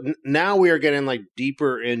So now we are getting like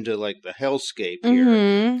deeper into like the hellscape here.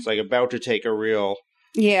 Mm-hmm. It's like about to take a real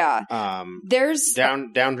there's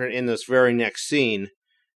down in this very next scene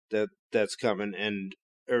that's coming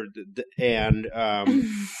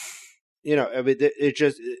you know, I mean,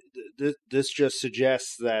 this just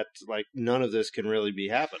suggests that like none of this can really be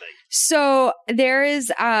happening. So there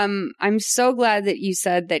is, I'm so glad that you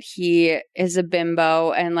said that he is a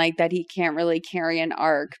bimbo and like that he can't really carry an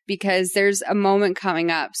arc, because there's a moment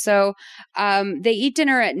coming up. So they eat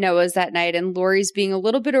dinner at Noah's that night, and Lori's being a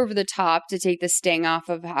little bit over the top to take the sting off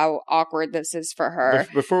of how awkward this is for her.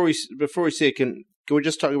 Before we see it, can we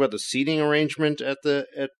just talk about the seating arrangement at the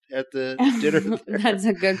dinner? That's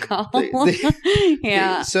a good call.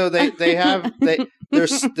 Yeah. So they're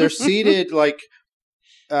seated like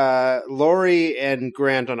Lori and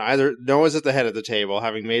Grant on either. Noah's at the head of the table,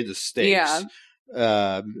 having made the steaks.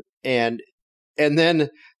 Yeah. And then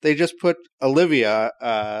they just put Olivia,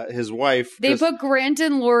 his wife. They put Grant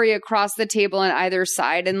and Lori across the table on either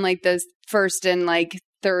side, in like the first and like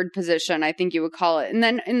third position, I think you would call it. And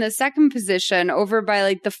then in the second position, over by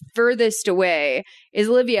like the furthest away, is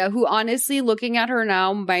Olivia, who honestly, looking at her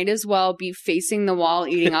now, might as well be facing the wall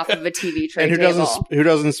eating off of a TV tray and who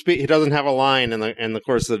doesn't speak. He doesn't have a line in the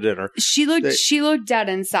course of the dinner. She looked dead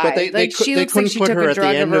inside. But they couldn't put her at the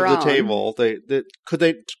end of the table.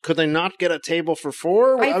 Could they not get a table for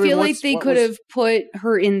four? I feel like they could have put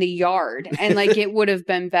her in the yard, and like it would have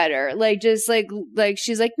been better. Like just like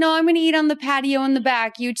she's like, no, I'm going to eat on the patio in the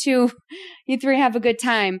back. You three have a good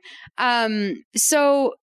time.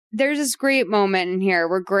 So there's this great moment in here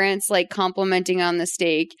where Grant's like complimenting on the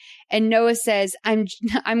steak, and Noah says, I'm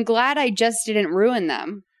glad I just didn't ruin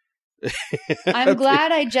them. I'm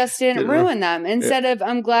glad I just didn't ruin them, instead of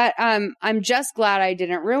I'm just glad I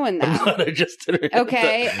didn't ruin them. I'm glad I just didn't.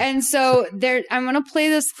 Okay. And so I'm going to play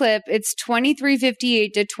this clip. It's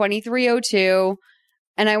 23:58 to 23:02.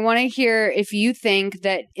 And I want to hear if you think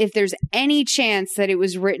that if there's any chance that it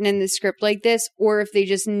was written in the script like this, or if they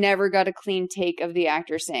just never got a clean take of the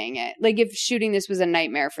actor saying it. Like if shooting this was a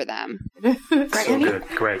nightmare for them. So good.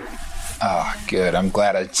 Great. Oh, good. I'm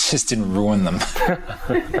glad I just didn't ruin them.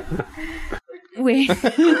 Wait,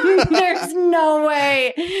 there's no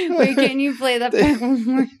way. Wait, can you play that back one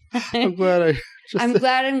more time? I'm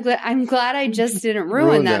glad I just didn't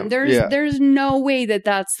ruin them. There's no way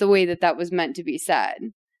that's the way that was meant to be said.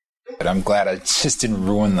 But I'm glad I just didn't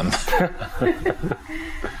ruin them. What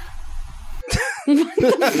the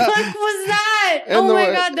fuck was that? Oh my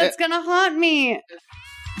god, that's gonna haunt me.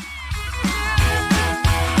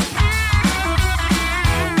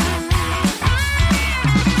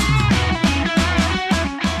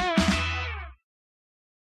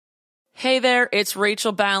 Hey there, it's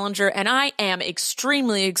Rachel Ballinger, and I am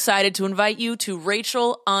extremely excited to invite you to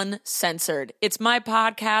Rachel Uncensored. It's my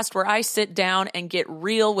podcast where I sit down and get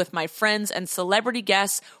real with my friends and celebrity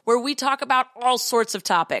guests, where we talk about all sorts of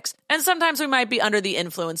topics. And sometimes we might be under the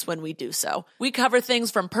influence when we do so. We cover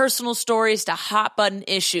things from personal stories to hot button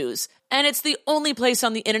issues. And it's the only place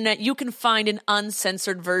on the internet you can find an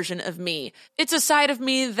uncensored version of me. It's a side of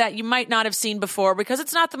me that you might not have seen before because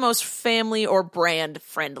it's not the most family or brand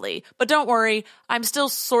friendly. But don't worry, I'm still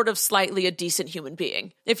sort of slightly a decent human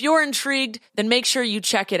being. If you're intrigued, then make sure you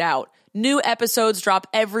check it out. New episodes drop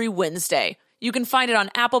every Wednesday. You can find it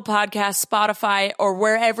on Apple Podcasts, Spotify, or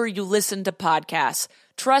wherever you listen to podcasts.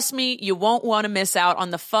 Trust me, you won't want to miss out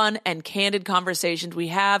on the fun and candid conversations we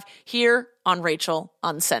have here on Rachel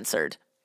Uncensored.